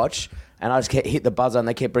scotch. And I just hit the buzzer, and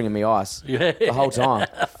they kept bringing me ice the whole time.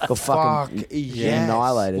 Got fucking Fuck, yes.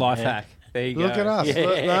 annihilated. Life hack. There you go. Look at us. Yeah.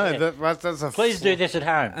 Look, no, that's a. Please do this at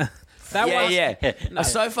home. That was, Yeah.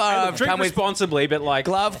 So far, I've Drink come with responsibly, but like,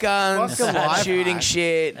 glove guns, Fuck a life shooting hack.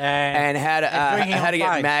 shit, and how bringing to on get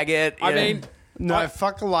planes. maggot. I you know. mean, No,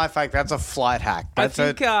 fuck a life hack. That's a flight hack. That's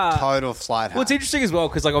think, a total flight hack. well, it's interesting as well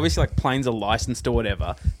because, like, obviously, like planes are licensed or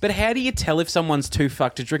whatever. But how do you tell if someone's too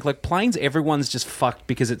fucked to drink? Like planes, everyone's just fucked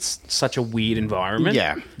because it's such a weird environment.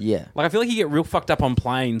 Yeah. Yeah. Like I feel like you get real fucked up on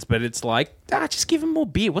planes, but it's like, just give them more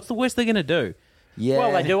beer. What's the worst they're gonna do? Yeah.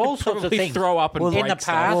 Well, they do all sorts of Probably things. throw up and in break the stuff.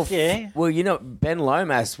 past, yeah. Well, you know, Ben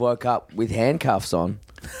Lomas woke up with handcuffs on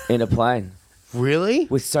in a plane Really?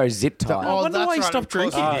 with zip tied. I wonder why he stopped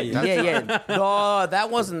of course drinking. he did. Yeah. No, that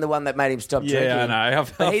wasn't the one that made him stop drinking. Yeah, I know.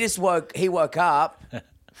 But he just woke up,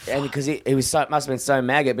 and because he must have been so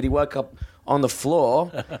maggot, but he woke up on the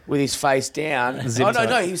floor with his face down. Zip Oh no, tied.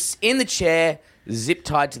 no, he was in the chair, zip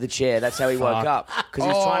tied to the chair. That's how he woke up because he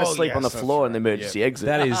was trying to Oh, sleep on the yes, that's floor in the emergency exit.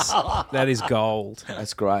 that is gold.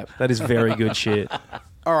 That's great. That is very good shit.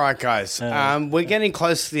 All right, guys. We're getting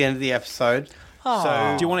close to the end of the episode.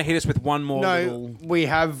 So Do you want to hit us with one more? no, Little... we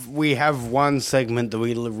have one segment that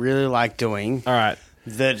we really like doing All right.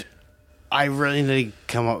 that I really need to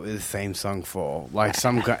come up with a theme song for, like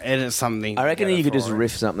edit something. I reckon together you could just for it.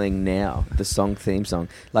 riff something now. The theme song,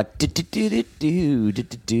 like do do do do do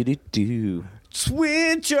do do do do.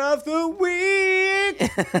 Switch of the week.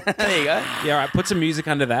 There you go. Yeah, all right. Put some music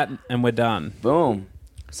under that, and we're done. Boom.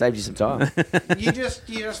 Saved you some time. you just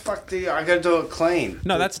fucked the. I gotta do it clean.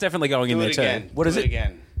 No, that's definitely going in Do there it too. again. What is Do it?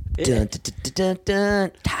 Again. Dun, dun, dun,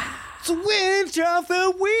 dun, dun. Switch of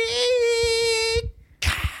the week.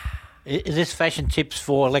 Is this fashion tips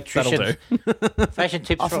for electricians? That'll do. Fashion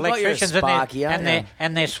tips I for forgot you're a electricians Sparky, aren't you?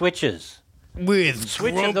 and their switches. With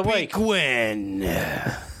Switch of the Grumpy week. Gwen.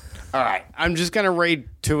 All right, I'm just going to read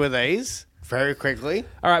 2 of these very quickly.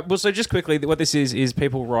 All right. Well, so just quickly, what this is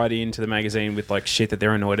people write into the magazine with like shit that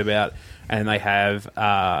they're annoyed about, and they have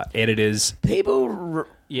editors People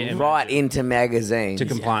Yeah, write into magazines to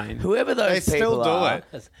complain. Whoever those They people still do are,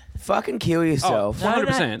 it. fucking kill yourself. Oh,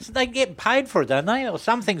 100%. They get paid for it, don't they? Or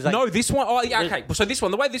some things they... No, this one. Oh, yeah, okay. So this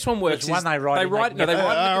one, the way this one works There's is one they write in, they can No, they get-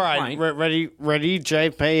 write in All a right, complaint. ready,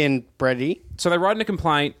 JP and Brady. So they write in a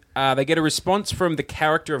complaint. They get a response from the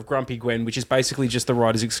character of Grumpy Gwen, which is basically just the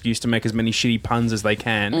writer's excuse to make as many shitty puns as they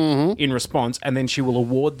can in response, and then she will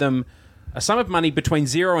award them a sum of money between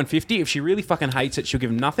 0 and 50. If she really fucking hates it, she'll give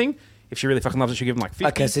them nothing. If she really fucking loves it, she'll give them like 50.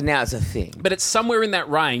 Okay, so now it's a thing. But it's somewhere in that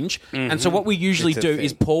range. And so what we usually It's a do thing.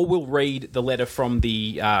 is Paul will read the letter from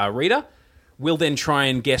the reader. We'll then try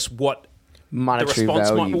and guess what the Monetary response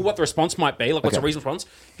value. what the response might be, like what's a Okay. reasonable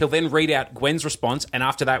response. He'll then read out Gwen's response, and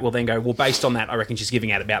after that, we'll then go, well, based on that, I reckon she's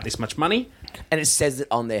giving out about this much money. And it says it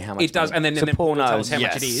on there how much It does, money. and then, so and then Paul Paul tells knows. us how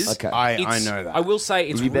much it is. Okay. I It's- know that. I will say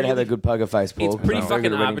it's You better have really- a good poker face, Paul. It's pretty 'cause I'm very fucking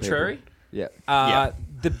good at reading arbitrary. people. Yeah. Yeah.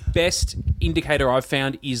 The best indicator I've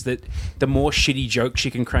found is that the more shitty jokes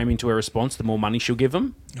she can cram into her response, the more money she'll give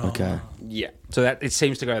them. Okay. Yeah. So that it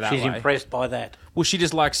seems to go that She's way. impressed by that. Well, she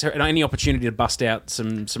just likes her, any opportunity to bust out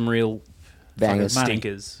some real Bangers. fucking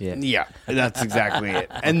stinkers. Yeah. Yeah, that's exactly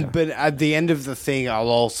it. And but at the end of the thing,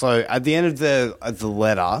 at the end of the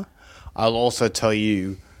letter, I'll also tell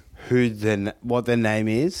you what their name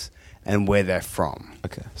is and where they're from.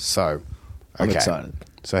 Okay. So, I'm okay. excited.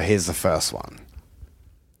 So here's the first one.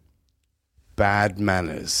 Bad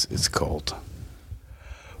Manners, it's called.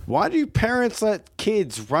 Why do parents let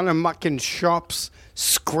kids run amok in shops,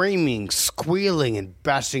 screaming, squealing, and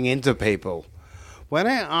bashing into people? When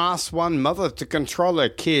I asked one mother to control her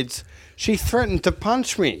kids, she threatened to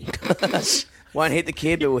punch me. Won't hit the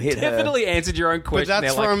kid, but will hit her. Definitely answered your own But question.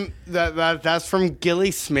 that's there, like, from that's from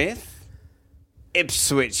Gilly Smith,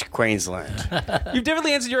 Ipswich, Queensland. you've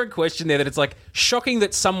definitely answered your own question there. That it's like shocking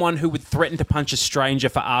that someone who would threaten to punch a stranger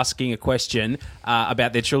for asking a question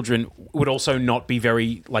about their children would also not be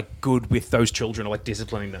very like good with those children or like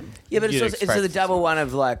disciplining them. Yeah, but You'd it's expect the double one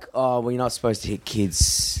of like, oh, well, you're not supposed to hit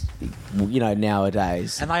kids,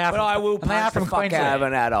 nowadays. And they are but from- I will and they are punch the from fuck Queensland. out of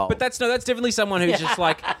an adult. But that's definitely someone who's just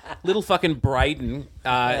like little fucking Braden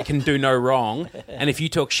can do no wrong, and if you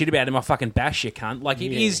talk shit about him, I'll fucking bash you, cunt. Like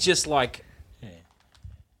it is just like.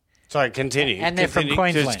 Sorry, continue. And they're from Continue.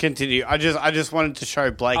 Queensland. Just continue. I just wanted to show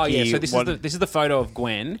Blakey. Oh yeah, so this is the photo of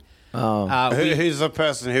Gwen. Who's the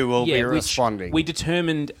person who will be which responding? We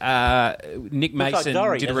determined Nick like Mason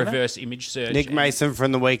Dory, did a doesn't it? reverse image search. Nick and- Mason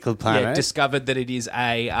from the Weekly Planet. Yeah, discovered that it is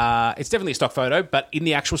it's definitely a stock photo, but in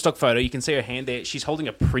the actual stock photo, you can see her hand there. She's holding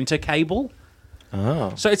a printer cable.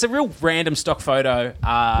 Oh. So it's a real random stock photo,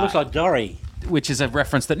 Looks like Dory. which is a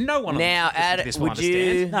reference that no one now, listening to Ad, this will would you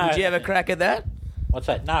understand. No. would you have a crack at that? What's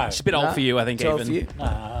that? No. It's a bit old for you, I think, Tell even. for you.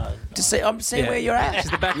 To see, I'm seeing Yeah. where you're at. It's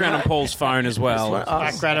the background on Paul's phone as well.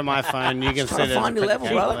 Background of my phone. You can see trying to there's find a your level,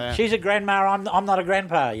 picture brother. there. She's a grandma. I'm not a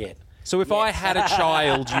grandpa yet. So if I had a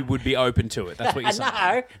child, you would be open to it. That's what you're saying.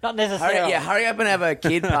 No, not necessarily. Hurry up and have a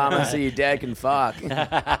kid, Palmer, so your dad can fuck.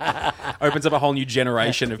 Opens up a whole new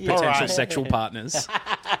generation of potential Alright. sexual partners.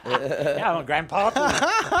 Yeah, I'm a grandpa.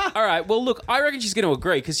 All right. Well, look, I reckon she's going to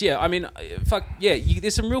agree because, yeah, I mean, fuck, yeah,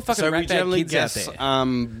 there's some real fucking So we rat bad generally kids out guess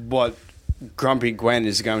there. what Grumpy Gwen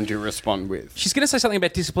is going to respond with. She's going to say something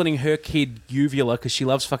about disciplining her kid Uvula because she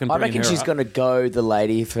loves fucking I bringing reckon her she's up. going to go the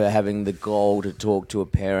lady for having the gall to talk to a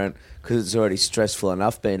parent because it's already stressful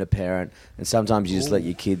enough being a parent, and sometimes you just let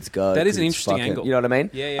your kids go. That is 'cause an it's interesting fucking- angle. You know what I mean?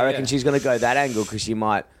 Yeah, I reckon yeah. she's going to go that angle because she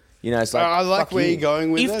might, it's like. I like fuck where you. you're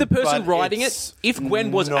going with it. If the person but writing it's it, if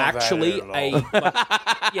Gwen was not that actually at a, all.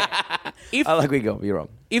 like, yeah, if I like where you're going. You're wrong.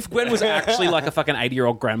 if Gwen was actually like a fucking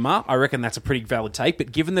 80-year-old grandma, I reckon that's a pretty valid take.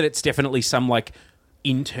 But given that it's definitely some like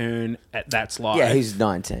intern at That's Live, Yeah, he's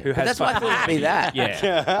 19. Who But has that's why I fucking- thought it'd be that.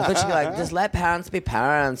 yeah. I thought she'd be like, just let parents be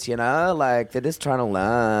parents, like they're just trying to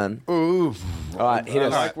learn. Ooh. All right, hit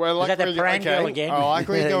us. Like, well, Is that the prank girl again? I like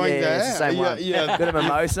where you're going yeah, there. it's the same one. Yeah. Bit of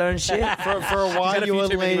mimosa and shit. For a while, had a you few were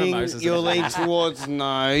too many leaning. mimosas You were in leaning towards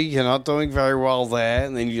no. You're not doing very well there,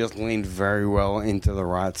 and then you just leaned very well into the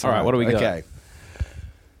right side. All right, what do we got? Okay.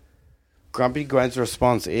 Grumpy Gwen's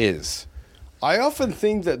response is, I often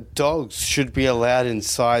think that dogs should be allowed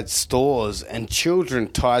inside stores and children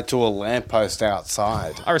tied to a lamppost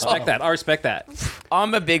outside. I respect that. I respect that.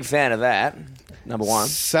 I'm a big fan of that. Number one.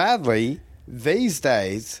 Sadly, these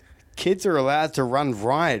days, kids are allowed to run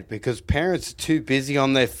riot because parents are too busy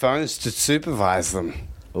on their phones to supervise them.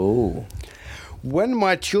 Ooh. When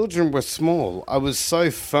my children were small, I was so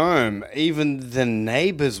firm, even the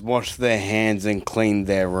neighbours washed their hands and cleaned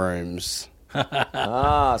their rooms.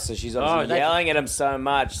 So she's obviously yelling at him so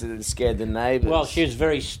much that it scared the neighbours. Well, she was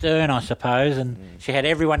very stern, I suppose, and she had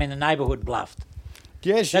everyone in the neighbourhood bluffed.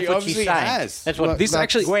 Yeah, she That's what obviously she's saying. has. That's what Look, this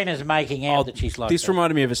actually- Gwen is making out that she's like This that.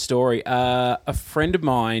 reminded me of a story. A friend of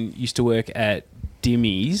mine used to work at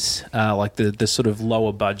Dimmy's, like the sort of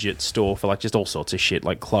lower budget store for like just all sorts of shit,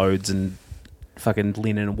 like clothes and fucking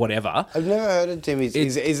linen and whatever. I've never heard of Dimmy's.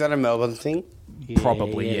 Is that a Melbourne thing?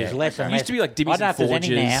 Probably, yeah. There's less and It used to be like Dimmy's I don't know and if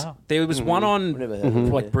there's any Forges. now. There was one on never heard of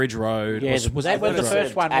it. like Bridge Road. Yeah, was that was the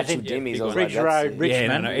first one. Was Actual in Dimmy's, I was Bridge like, Road, that's-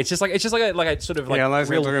 Richmond. Yeah, no. It's just like a sort of like Yeah, unless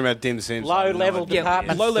we're real talking about Dim Sims. Low level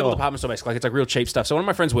department low level store. department store, basically. Like it's like real cheap stuff. So one of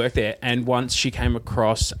my friends worked there, and once she came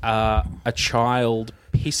across a child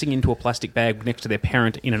pissing into a plastic bag next to their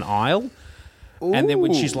parent in an aisle. And then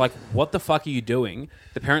when she's like, "What the fuck are you doing?"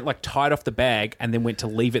 the parent like tied off the bag and then went to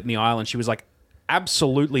leave it in the aisle, and she was like,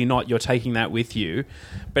 "Absolutely not! You're taking that with you."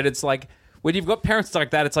 But it's like, when you've got parents like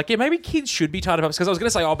that, it's like, yeah, maybe kids should be tied up. Because I was going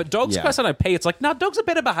to say, but dogs, Yeah. because I don't pee. It's like, no, dogs are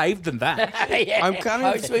better behaved than that. I'm kind I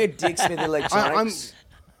of. used to work at Dick Smith Electronics.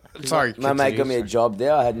 Sorry, My mate got me a continue. job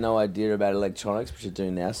there. I had no idea about electronics, which I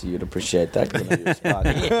do now, so you'd appreciate that. 'Cause I know you're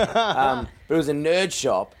smart. But it was a nerd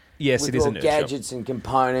shop. Yes, with it is a all nerd gadgets and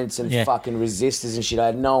components and Yeah. fucking resistors and shit. I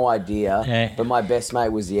had no idea. Yeah. But my best mate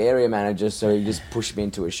was the area manager, so he just pushed me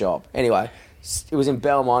into a shop. Anyway, it was in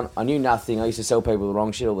Belmont. I knew nothing. I used to sell people the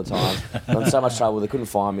wrong shit all the time. Got in so much trouble they couldn't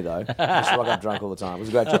find me though. I used to rock up drunk all the time. It was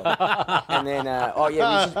a great job. And then,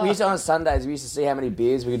 we used to on Sundays. We used to see how many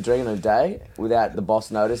beers we could drink in a day without the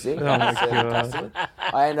boss noticing.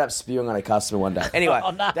 I ended up spewing on a customer one day. Anyway,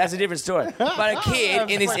 that's a different story. But a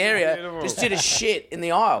kid in this area just did a shit in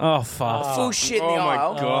the aisle. Oh fuck! Full shit in the Oh, my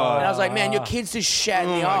aisle. God. And I was like, man, your kid's just shat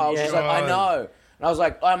in the aisle. She's like, I know. And I was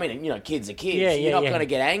like, I mean, kids are kids. Yeah, You're not yeah. going to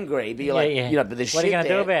get angry, but you're like, but there's What are shit you going to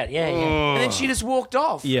there. do about it? Yeah, yeah. And then she just walked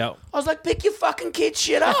off. Yeah. I was like, pick your fucking kid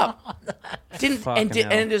shit up. Fucking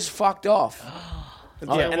hell. And just fucked off.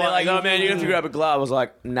 And they're like, oh man, you have to grab a glove. I was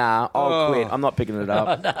like, nah, I'll quit. I'm not picking it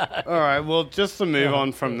up. All right, well, just to move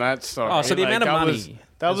on from that story. Oh, so the amount of that money was-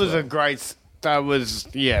 that was a great. That was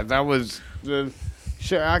the.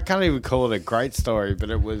 Sure, I can't even call it a great story, but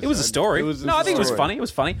it was. It was a story. It was a No, I think it was story. funny. It was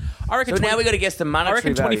funny. I reckon. So now we got to guess the I monetary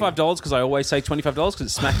reckon value. $25 because I always say $25 because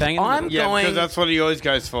it's smack bang in the I'm middle. Yeah, going- because that's what he always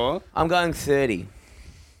goes for. I'm going 30.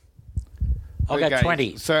 I'll go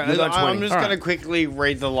 20. So You're going 20. I'm just All going to right. quickly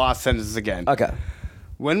read the last sentence again. Okay.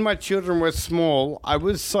 When my children were small, I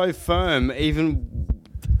was so firm, even.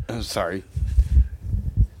 Sorry.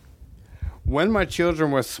 When my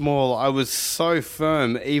children were small, I was so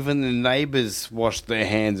firm, even the neighbours washed their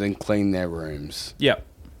hands and cleaned their rooms. Yep.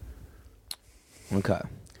 Okay.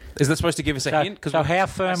 Is that supposed to give us a hint? So how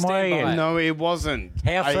firm were you? No, it wasn't.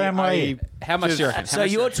 How firm were you? How much do you reckon? How So much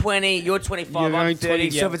do you you're reckon? 20, you're 25, You're I'm going 30.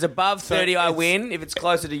 20, So if it's above 30, I it's- win. If it's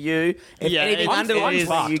closer to you, if Yeah, anything it's- under it one, is-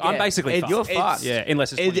 fucked. you get. I'm basically fucked. You're It's- fucked. Yeah,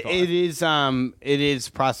 unless it's 25. It is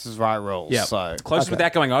Price is Right rules. Yeah. So, Closest Okay.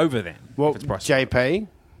 without going over then. well, if it's price. JP,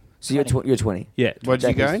 So you're 20. Yeah. what'd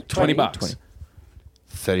you go? $20. 20.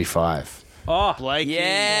 35. Oh. Blake.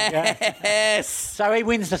 Yes. So he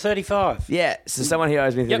wins the 35. Yeah. So someone here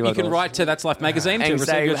owes me $35. Yep, you can write to That's Life magazine to and receive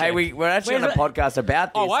say, your hey, check. we're actually on a Where's podcast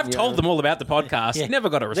about this. Oh, I've and told them all about the podcast. Yeah. Never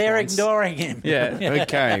got a response. They're ignoring him. Yeah.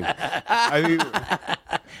 Okay.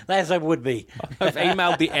 As I would be. I've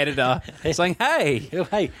emailed the editor saying, hey,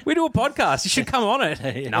 Hey, we do a podcast. You should come on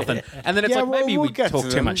it. Nothing. And then it's like, maybe we get talk to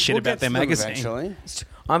too them. much shit We'll about get their to them magazine. Eventually.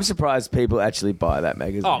 I'm surprised people actually buy that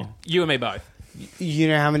magazine. Oh, you and me both. You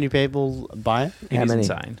know how many people buy it? It How is many?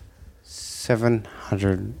 insane.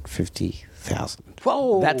 750,000.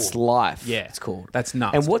 whoa. That's life. Yeah. It's called. That's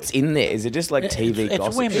nuts. And what's in there? Is it just like TV it's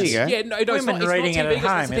gossip? women. There you go. Yeah, no, it's Women not, it's reading not it TV, at that's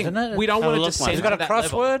home, the thing. isn't it? We don't Have a want to look, descend mate. Has it got to a that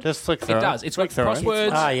level. crossword? Just flick through It does. It's got Flick through it.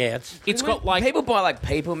 crosswords. Ah, yeah. It's got like People buy like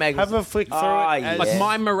People magazine. Have a flick through Ah, it. yeah. like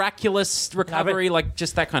My Miraculous Recovery, No, like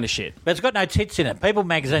just that kind of shit. But it's got no tits in it. People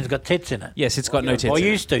magazine's got tits in it. Yes, it's got no tits. Or in it.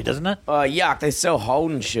 used to, doesn't it? Oh, yuck. They sell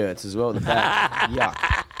Holden shirts as well at the back. Yuck.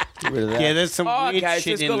 Get rid of that. Yeah, there's some Oh, weird okay, so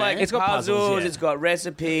shit it's in got like there. It's got puzzles, yeah. It's got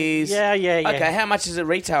recipes. Yeah. Okay, how much does it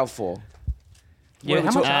retail for? Yeah,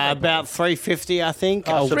 how much? About 350, I think.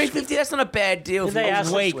 Oh, A week. $3.50. That's not a bad deal. Did they for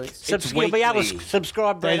ask week. It's You'll be able to weekly.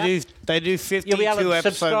 subscribe. They Brett, do You'll be able 52 to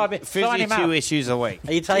subscribe episodes, it. Sign him 52 up. issues a week.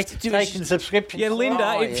 Are you taking subscriptions? Yeah, Linda,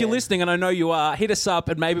 Oh, if you're yeah. listening, and I know you are, hit us up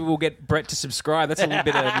and maybe we'll get Brett to subscribe. That's a little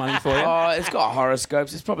bit of money for you. Oh, it's got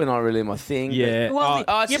horoscopes. It's probably not really my thing. Yeah. But, Well,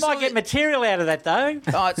 it's you just might all get the- material out of that, though.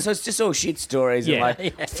 so it's just all shit stories Yeah.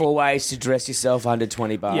 and like 4 ways to dress yourself under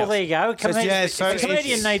 $20. Well, there you go. So it's- yeah, so a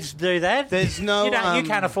comedian it's- needs to do that. There's no You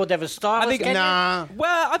can't afford to have a stylist. I think- can you? Nah.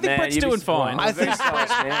 Well, I think Man, Brett's you'd be doing fine. surprised.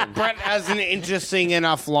 I think Brett has an interesting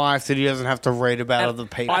enough life that he doesn't have to read about other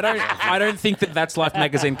people. I don't think that's Life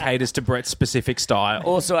magazine caters to Brett's specific style.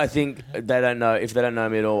 Also, I think they don't know. If they don't know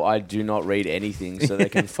me at all, I do not read anything, so they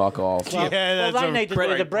can fuck off. Well, Yeah, that's they a need to do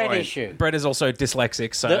great the bread point. issue. Brett is also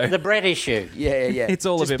dyslexic, so The bread issue. Yeah. It's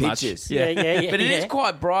all a Just bit much. pictures. Yeah. Yeah. But it is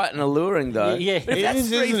quite bright and alluring, though. Yeah. But if It that's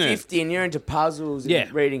is, isn't it? $3.50 and you're into puzzles and Yeah.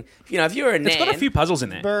 reading, if you're a nan, It's got a few puzzles in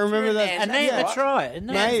there. But remember that, And And then Yeah. that's right. And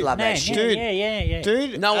Mate, love that Nan, shit. Dude. Yeah.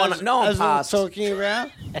 dude. No one as we passed. were talking about.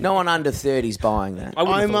 no one under 30's buying that. I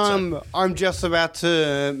wouldn't have thought so. I'm just about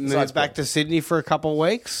to move Besides back what? to Sydney for a couple of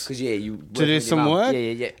weeks Because you to do some work.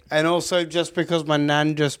 Yeah. And also just because my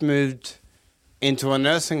nan just moved into a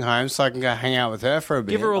nursing home, so I can go hang out with her for a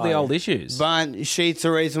bit. Give her all the old issues. But she's the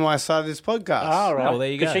reason why I started this podcast. Oh, right. well, there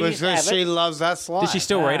you go. 'Cause she used to Because have she it. loves that slide. Does she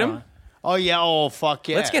still read them? Oh yeah. Oh fuck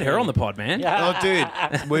yeah. Let's get her on the pod, man. Yeah. Oh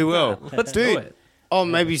dude, we will. Let's dude. do it. Oh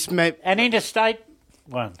maybe An interstate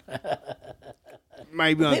one.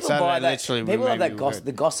 maybe on People buy Saturday. that. Literally, People have maybe that we gossip, could.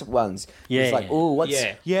 the gossip ones. Yeah, It's like, yeah. oh, what's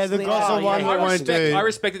Yeah. Yeah, the Sleep- gossip Oh, one yeah. we I won't respect, do. I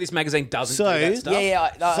respect that this magazine doesn't So- do that stuff. Yeah,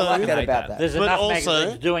 I So- like that Hate about that. that. There's But enough also-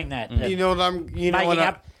 magazines doing that. You know what I'm? You know making what?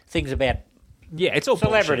 up things about Yeah, it's all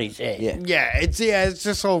celebrities. bullshit. Yeah. Yeah. It's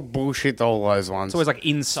just all bullshit. All those ones. It's always like So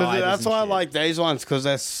inside. that's why I like these ones because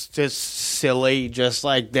they're just silly. Just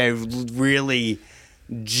like they're really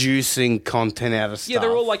juicing content out of stuff. Yeah,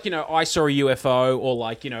 they're all like, I saw a UFO, or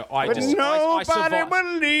like, I But just nobody survived.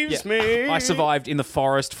 believes Yeah. me. I survived in the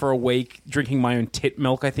forest for a week, drinking my own tit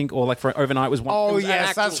milk, I think, or like for overnight was one. Oh it was an yes,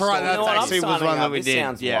 actual that's right. story. That's You know what? I'm actually was signing one that up. we This did.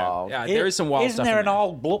 sounds Yeah. wild. Yeah, there is some wild Isn't stuff. there in an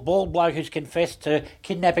old bald bloke who's confessed to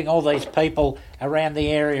kidnapping all these people around the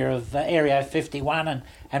area of Area 51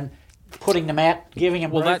 and putting them out, giving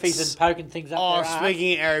them Well, roofies that's- and poking things up Oh, their arse?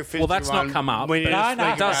 speaking of Area 51, Well, that's not come up. we need but to No,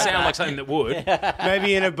 speak it does about sound like something that would.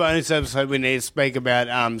 maybe in a bonus episode we need to speak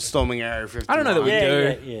about storming Area 51. I don't know that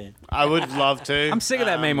we do. Yeah. I would love to. I'm sick of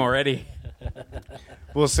that meme already.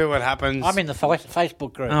 We'll see what happens. I'm in the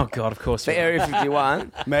Facebook group. Oh God, of course. For you are. Area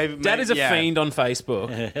 51, maybe Dad is a yeah. fiend on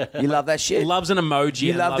Facebook. you love that shit. Loves an emoji. you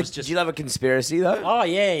and love loves the, just. do you love a conspiracy though? Oh,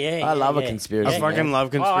 yeah. I love a yeah. conspiracy. I fucking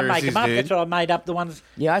love Oh, I make conspiracies, them up. dude. That's what I made up. The ones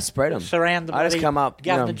Yeah, I spread them. surround the I just bloody come up,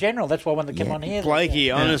 Governor General. That's why when they come on here.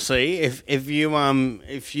 Blakey, honestly, if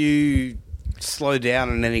you slow down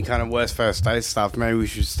on any kind of worst first date stuff, maybe we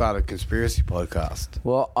should start a conspiracy podcast.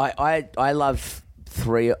 Well, I love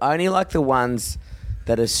three. I only like the ones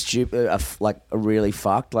that are stupid, are really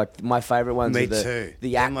fucked. Like my favorite ones Me are the, too.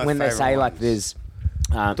 the They're act my when they favourite say like ones. there's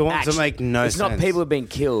The ones that make no it's sense. not people have been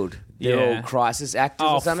killed. They're Yeah. all crisis actors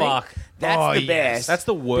Oh, or something. fuck. That's Oh, the yes. best. That's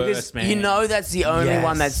the worst, because man. You know that's the only Yes.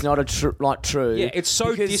 one that's not not true. Yeah, it's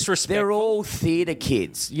so because disrespectful. They're all theatre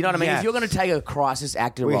kids. You know what I mean? Yes. If you're going to take a crisis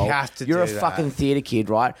actor We role, have to you're do a that. fucking theatre kid,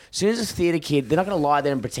 right? As soon as it's a theatre kid, they're not going to lie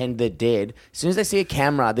there and pretend they're dead. As soon as they see a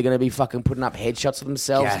camera, they're going to be fucking putting up headshots of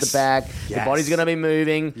themselves at Yes. the back. Yes. The body's going to be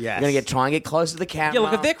moving. Yes. You're going to try and get close to the camera. Yeah,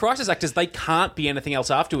 look, if they're crisis actors, they can't be anything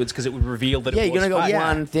else afterwards because it would reveal that yeah, it you're was going to go fake.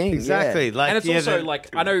 one thing. Exactly. Yeah. Like, And it's yeah, also the-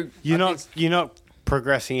 like, I know you're I think not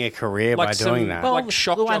progressing your career by some, doing that. like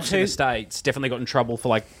shock the ones jocks in the who- States definitely got in trouble for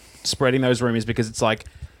like spreading those rumors because it's like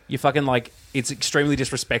you fucking like it's extremely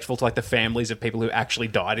disrespectful to like the families of people who actually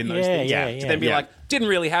died in those Yeah, things. yeah, To yeah. then be Yeah. like, didn't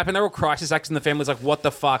really happen. They're all crisis actors, and the family's like, what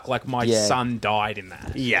the fuck? Like my Yeah. son died in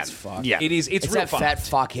that. yeah, yeah. It is. It's It's real that fucked. fat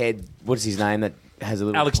fuckhead. What's his name? That has a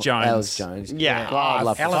little Alex Jones. Alex Jones. Yeah. Oh, I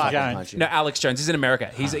love Alan fucking Jones. punch him. No, Alex Jones. He's in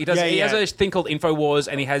America. He Yeah, has yeah. a thing called Infowars,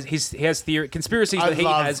 and he has theory conspiracies that he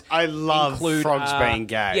has. I love include, frogs being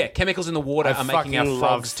gay. Yeah, chemicals in the water I are making our fucking frogs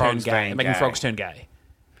love turn frogs gay. being Making gay. frogs turn gay.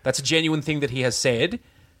 That's a genuine thing that he has said.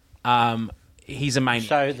 He's a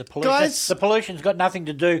maniac. So Guys- the pollution's got nothing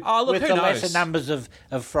to do Oh, look, with who the knows? lesser numbers of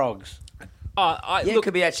frogs. Yeah, it look,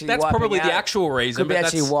 could be actually that's wiping probably the out- actual reason. Could be but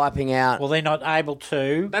actually that's, wiping out. Well, they're not able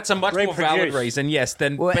to. that's a much more valid reproduce. reason. Yes,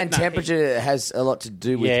 than Well, but and no, temperature has a lot to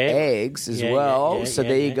do with Yeah. eggs as Yeah, well. yeah, so yeah,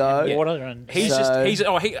 there yeah, you go. and water and He's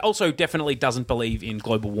So- he also definitely doesn't believe in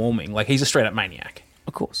global warming. Like he's a straight up maniac.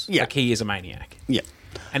 Of course. Yeah. Like he is a maniac. Yeah.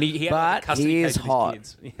 And he had But custody he case is with his hot.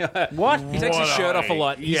 kids. What? He takes his shirt off a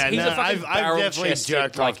lot. He's Yeah, a no, fucking I've definitely barrel-chested,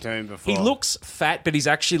 jerked like, off to him before. He looks fat, but he's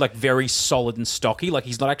actually like very solid and stocky. Like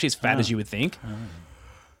he's not actually as fat as you would think.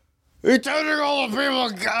 You're telling all the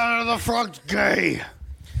people out of the frogs gay.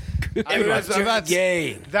 Anyway, so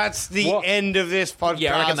that's the What? end of this podcast.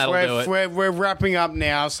 Yeah, I reckon that'll do it. We're wrapping up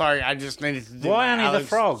now. Sorry, I just needed to do Why only Alex the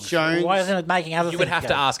frogs? Jones. Why isn't it making other You would things have go?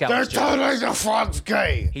 to ask They're Alex Jones. totally the frogs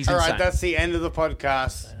gay. He's all right, insane. that's the end of the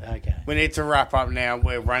podcast. Okay. We need to wrap up now.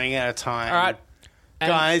 We're running out of time. All right. And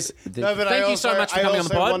Guys, no, but Thank I you so also- much for I coming on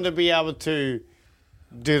the also pod. want to be able to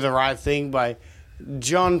do the right thing by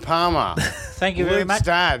John Palmer. Thank you very Luke's much.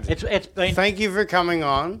 dad. It's been. Thank you for coming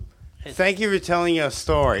on. Thank you for telling your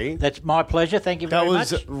story. That's my pleasure. Thank you That very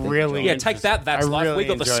was much. really Yeah, take that. That's I life. really We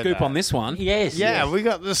got the enjoyed scoop that. on this one. Yes. Yeah, yes. we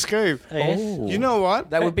got the scoop. Yes. You know what?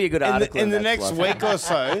 That would be a good article. In the That's next life.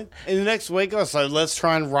 week or so, let's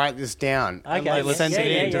try and write this down. Okay, Like, let's yeah, send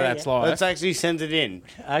it yeah, into yeah, That's yeah. Life. Let's actually send it in.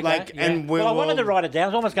 Okay. Like, yeah. and well, I wanted to write it down. I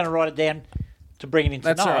was almost going to write it down to bring it in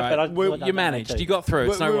tonight, That's all right. but I You don't managed. know You got through.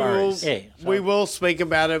 It's no we worries. Will, Yeah, so- we will speak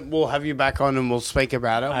about it. We'll have you back on and we'll speak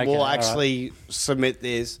about it. Okay, we'll all right. actually submit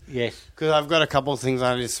this. Yes. Because I've got a couple of things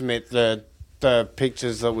I need to submit, the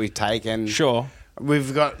pictures that we've taken. Sure.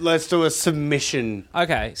 Let's do a submission.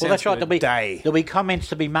 Okay. Well, that's right. good. There'll be comments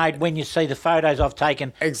to be made when you see the photos I've taken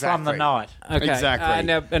from Exactly. the night. Okay. Exactly.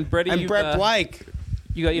 Now, and Brett, And Brett Blake,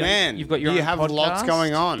 you got your man, You've got your. you own have podcast? lots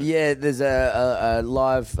going on. Yeah, there's a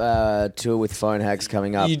live tour with Phone Hacks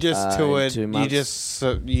coming up. You just in toured. 2 You months. just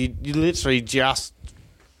you literally just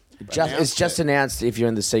It's just announced if you're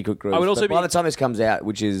in the secret group. I would also But by be- the time this comes out,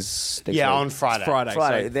 which is next yeah week, on Friday. Friday.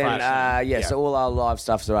 Friday, so then Friday. yeah, so all our live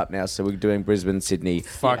stuffs are up now. So we're doing Brisbane, Sydney.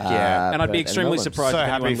 Fuck yeah. And I'd be Perth, extremely Melbourne. surprised So if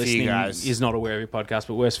happy anyone for you listening guys. is not aware of your podcast.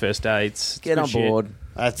 But Worst First Dates. Get on Good shit. board.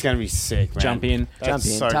 That's gonna be sick, man. Jump in. That's Jump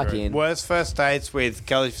in, so tuck good. in. Worst first dates with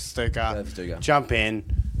Kelly Festuca. Kelly Festuca. Jump in.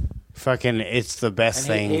 Fucking, it's the best And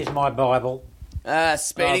thing. here's my Bible.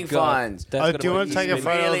 Speeding Oh, God. fines. Dad's Oh, gotta do you work want to take a with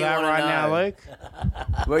photo really of that wanna right now, know.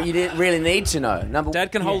 Luke? Well, you didn't really need to know.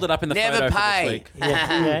 Dad can hold it up in the Never photo for this pay. week.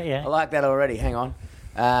 Yeah. I like that already. Hang on.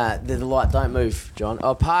 The light, don't move, John.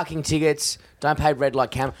 Oh, parking tickets. Don't pay red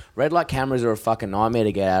light camera. Red light cameras are a fucking nightmare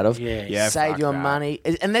to get out of. Yeah. Yeah, Save fuck your that. money.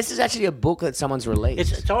 And this is actually a book that someone's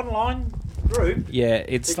released. It's online group. Yeah,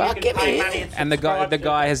 it's that you Fuck can pay it. money and the subscribe to.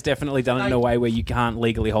 guy has definitely done it in a way where you can't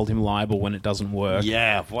legally hold him liable when it doesn't work.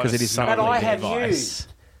 Yeah, what because a it is son not of a But I legal have advice. used.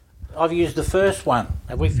 I've used the first one.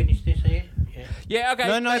 Have we finished this here? Yeah. Yeah, okay.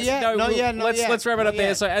 No, not let's- yet, not we'll- yet, not let's yet, let's wrap it not up there.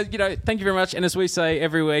 yet. So, as you know, thank you very much. And as we say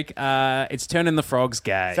every week, it's turning the frogs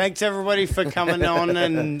gay. Thanks everybody for coming on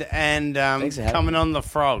and Thanks for having coming me. on the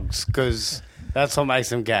frogs because that's what makes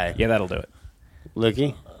them gay. Yeah, that'll do it.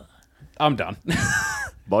 Lukey, I'm done.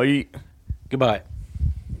 Bye. Goodbye.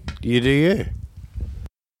 you do you.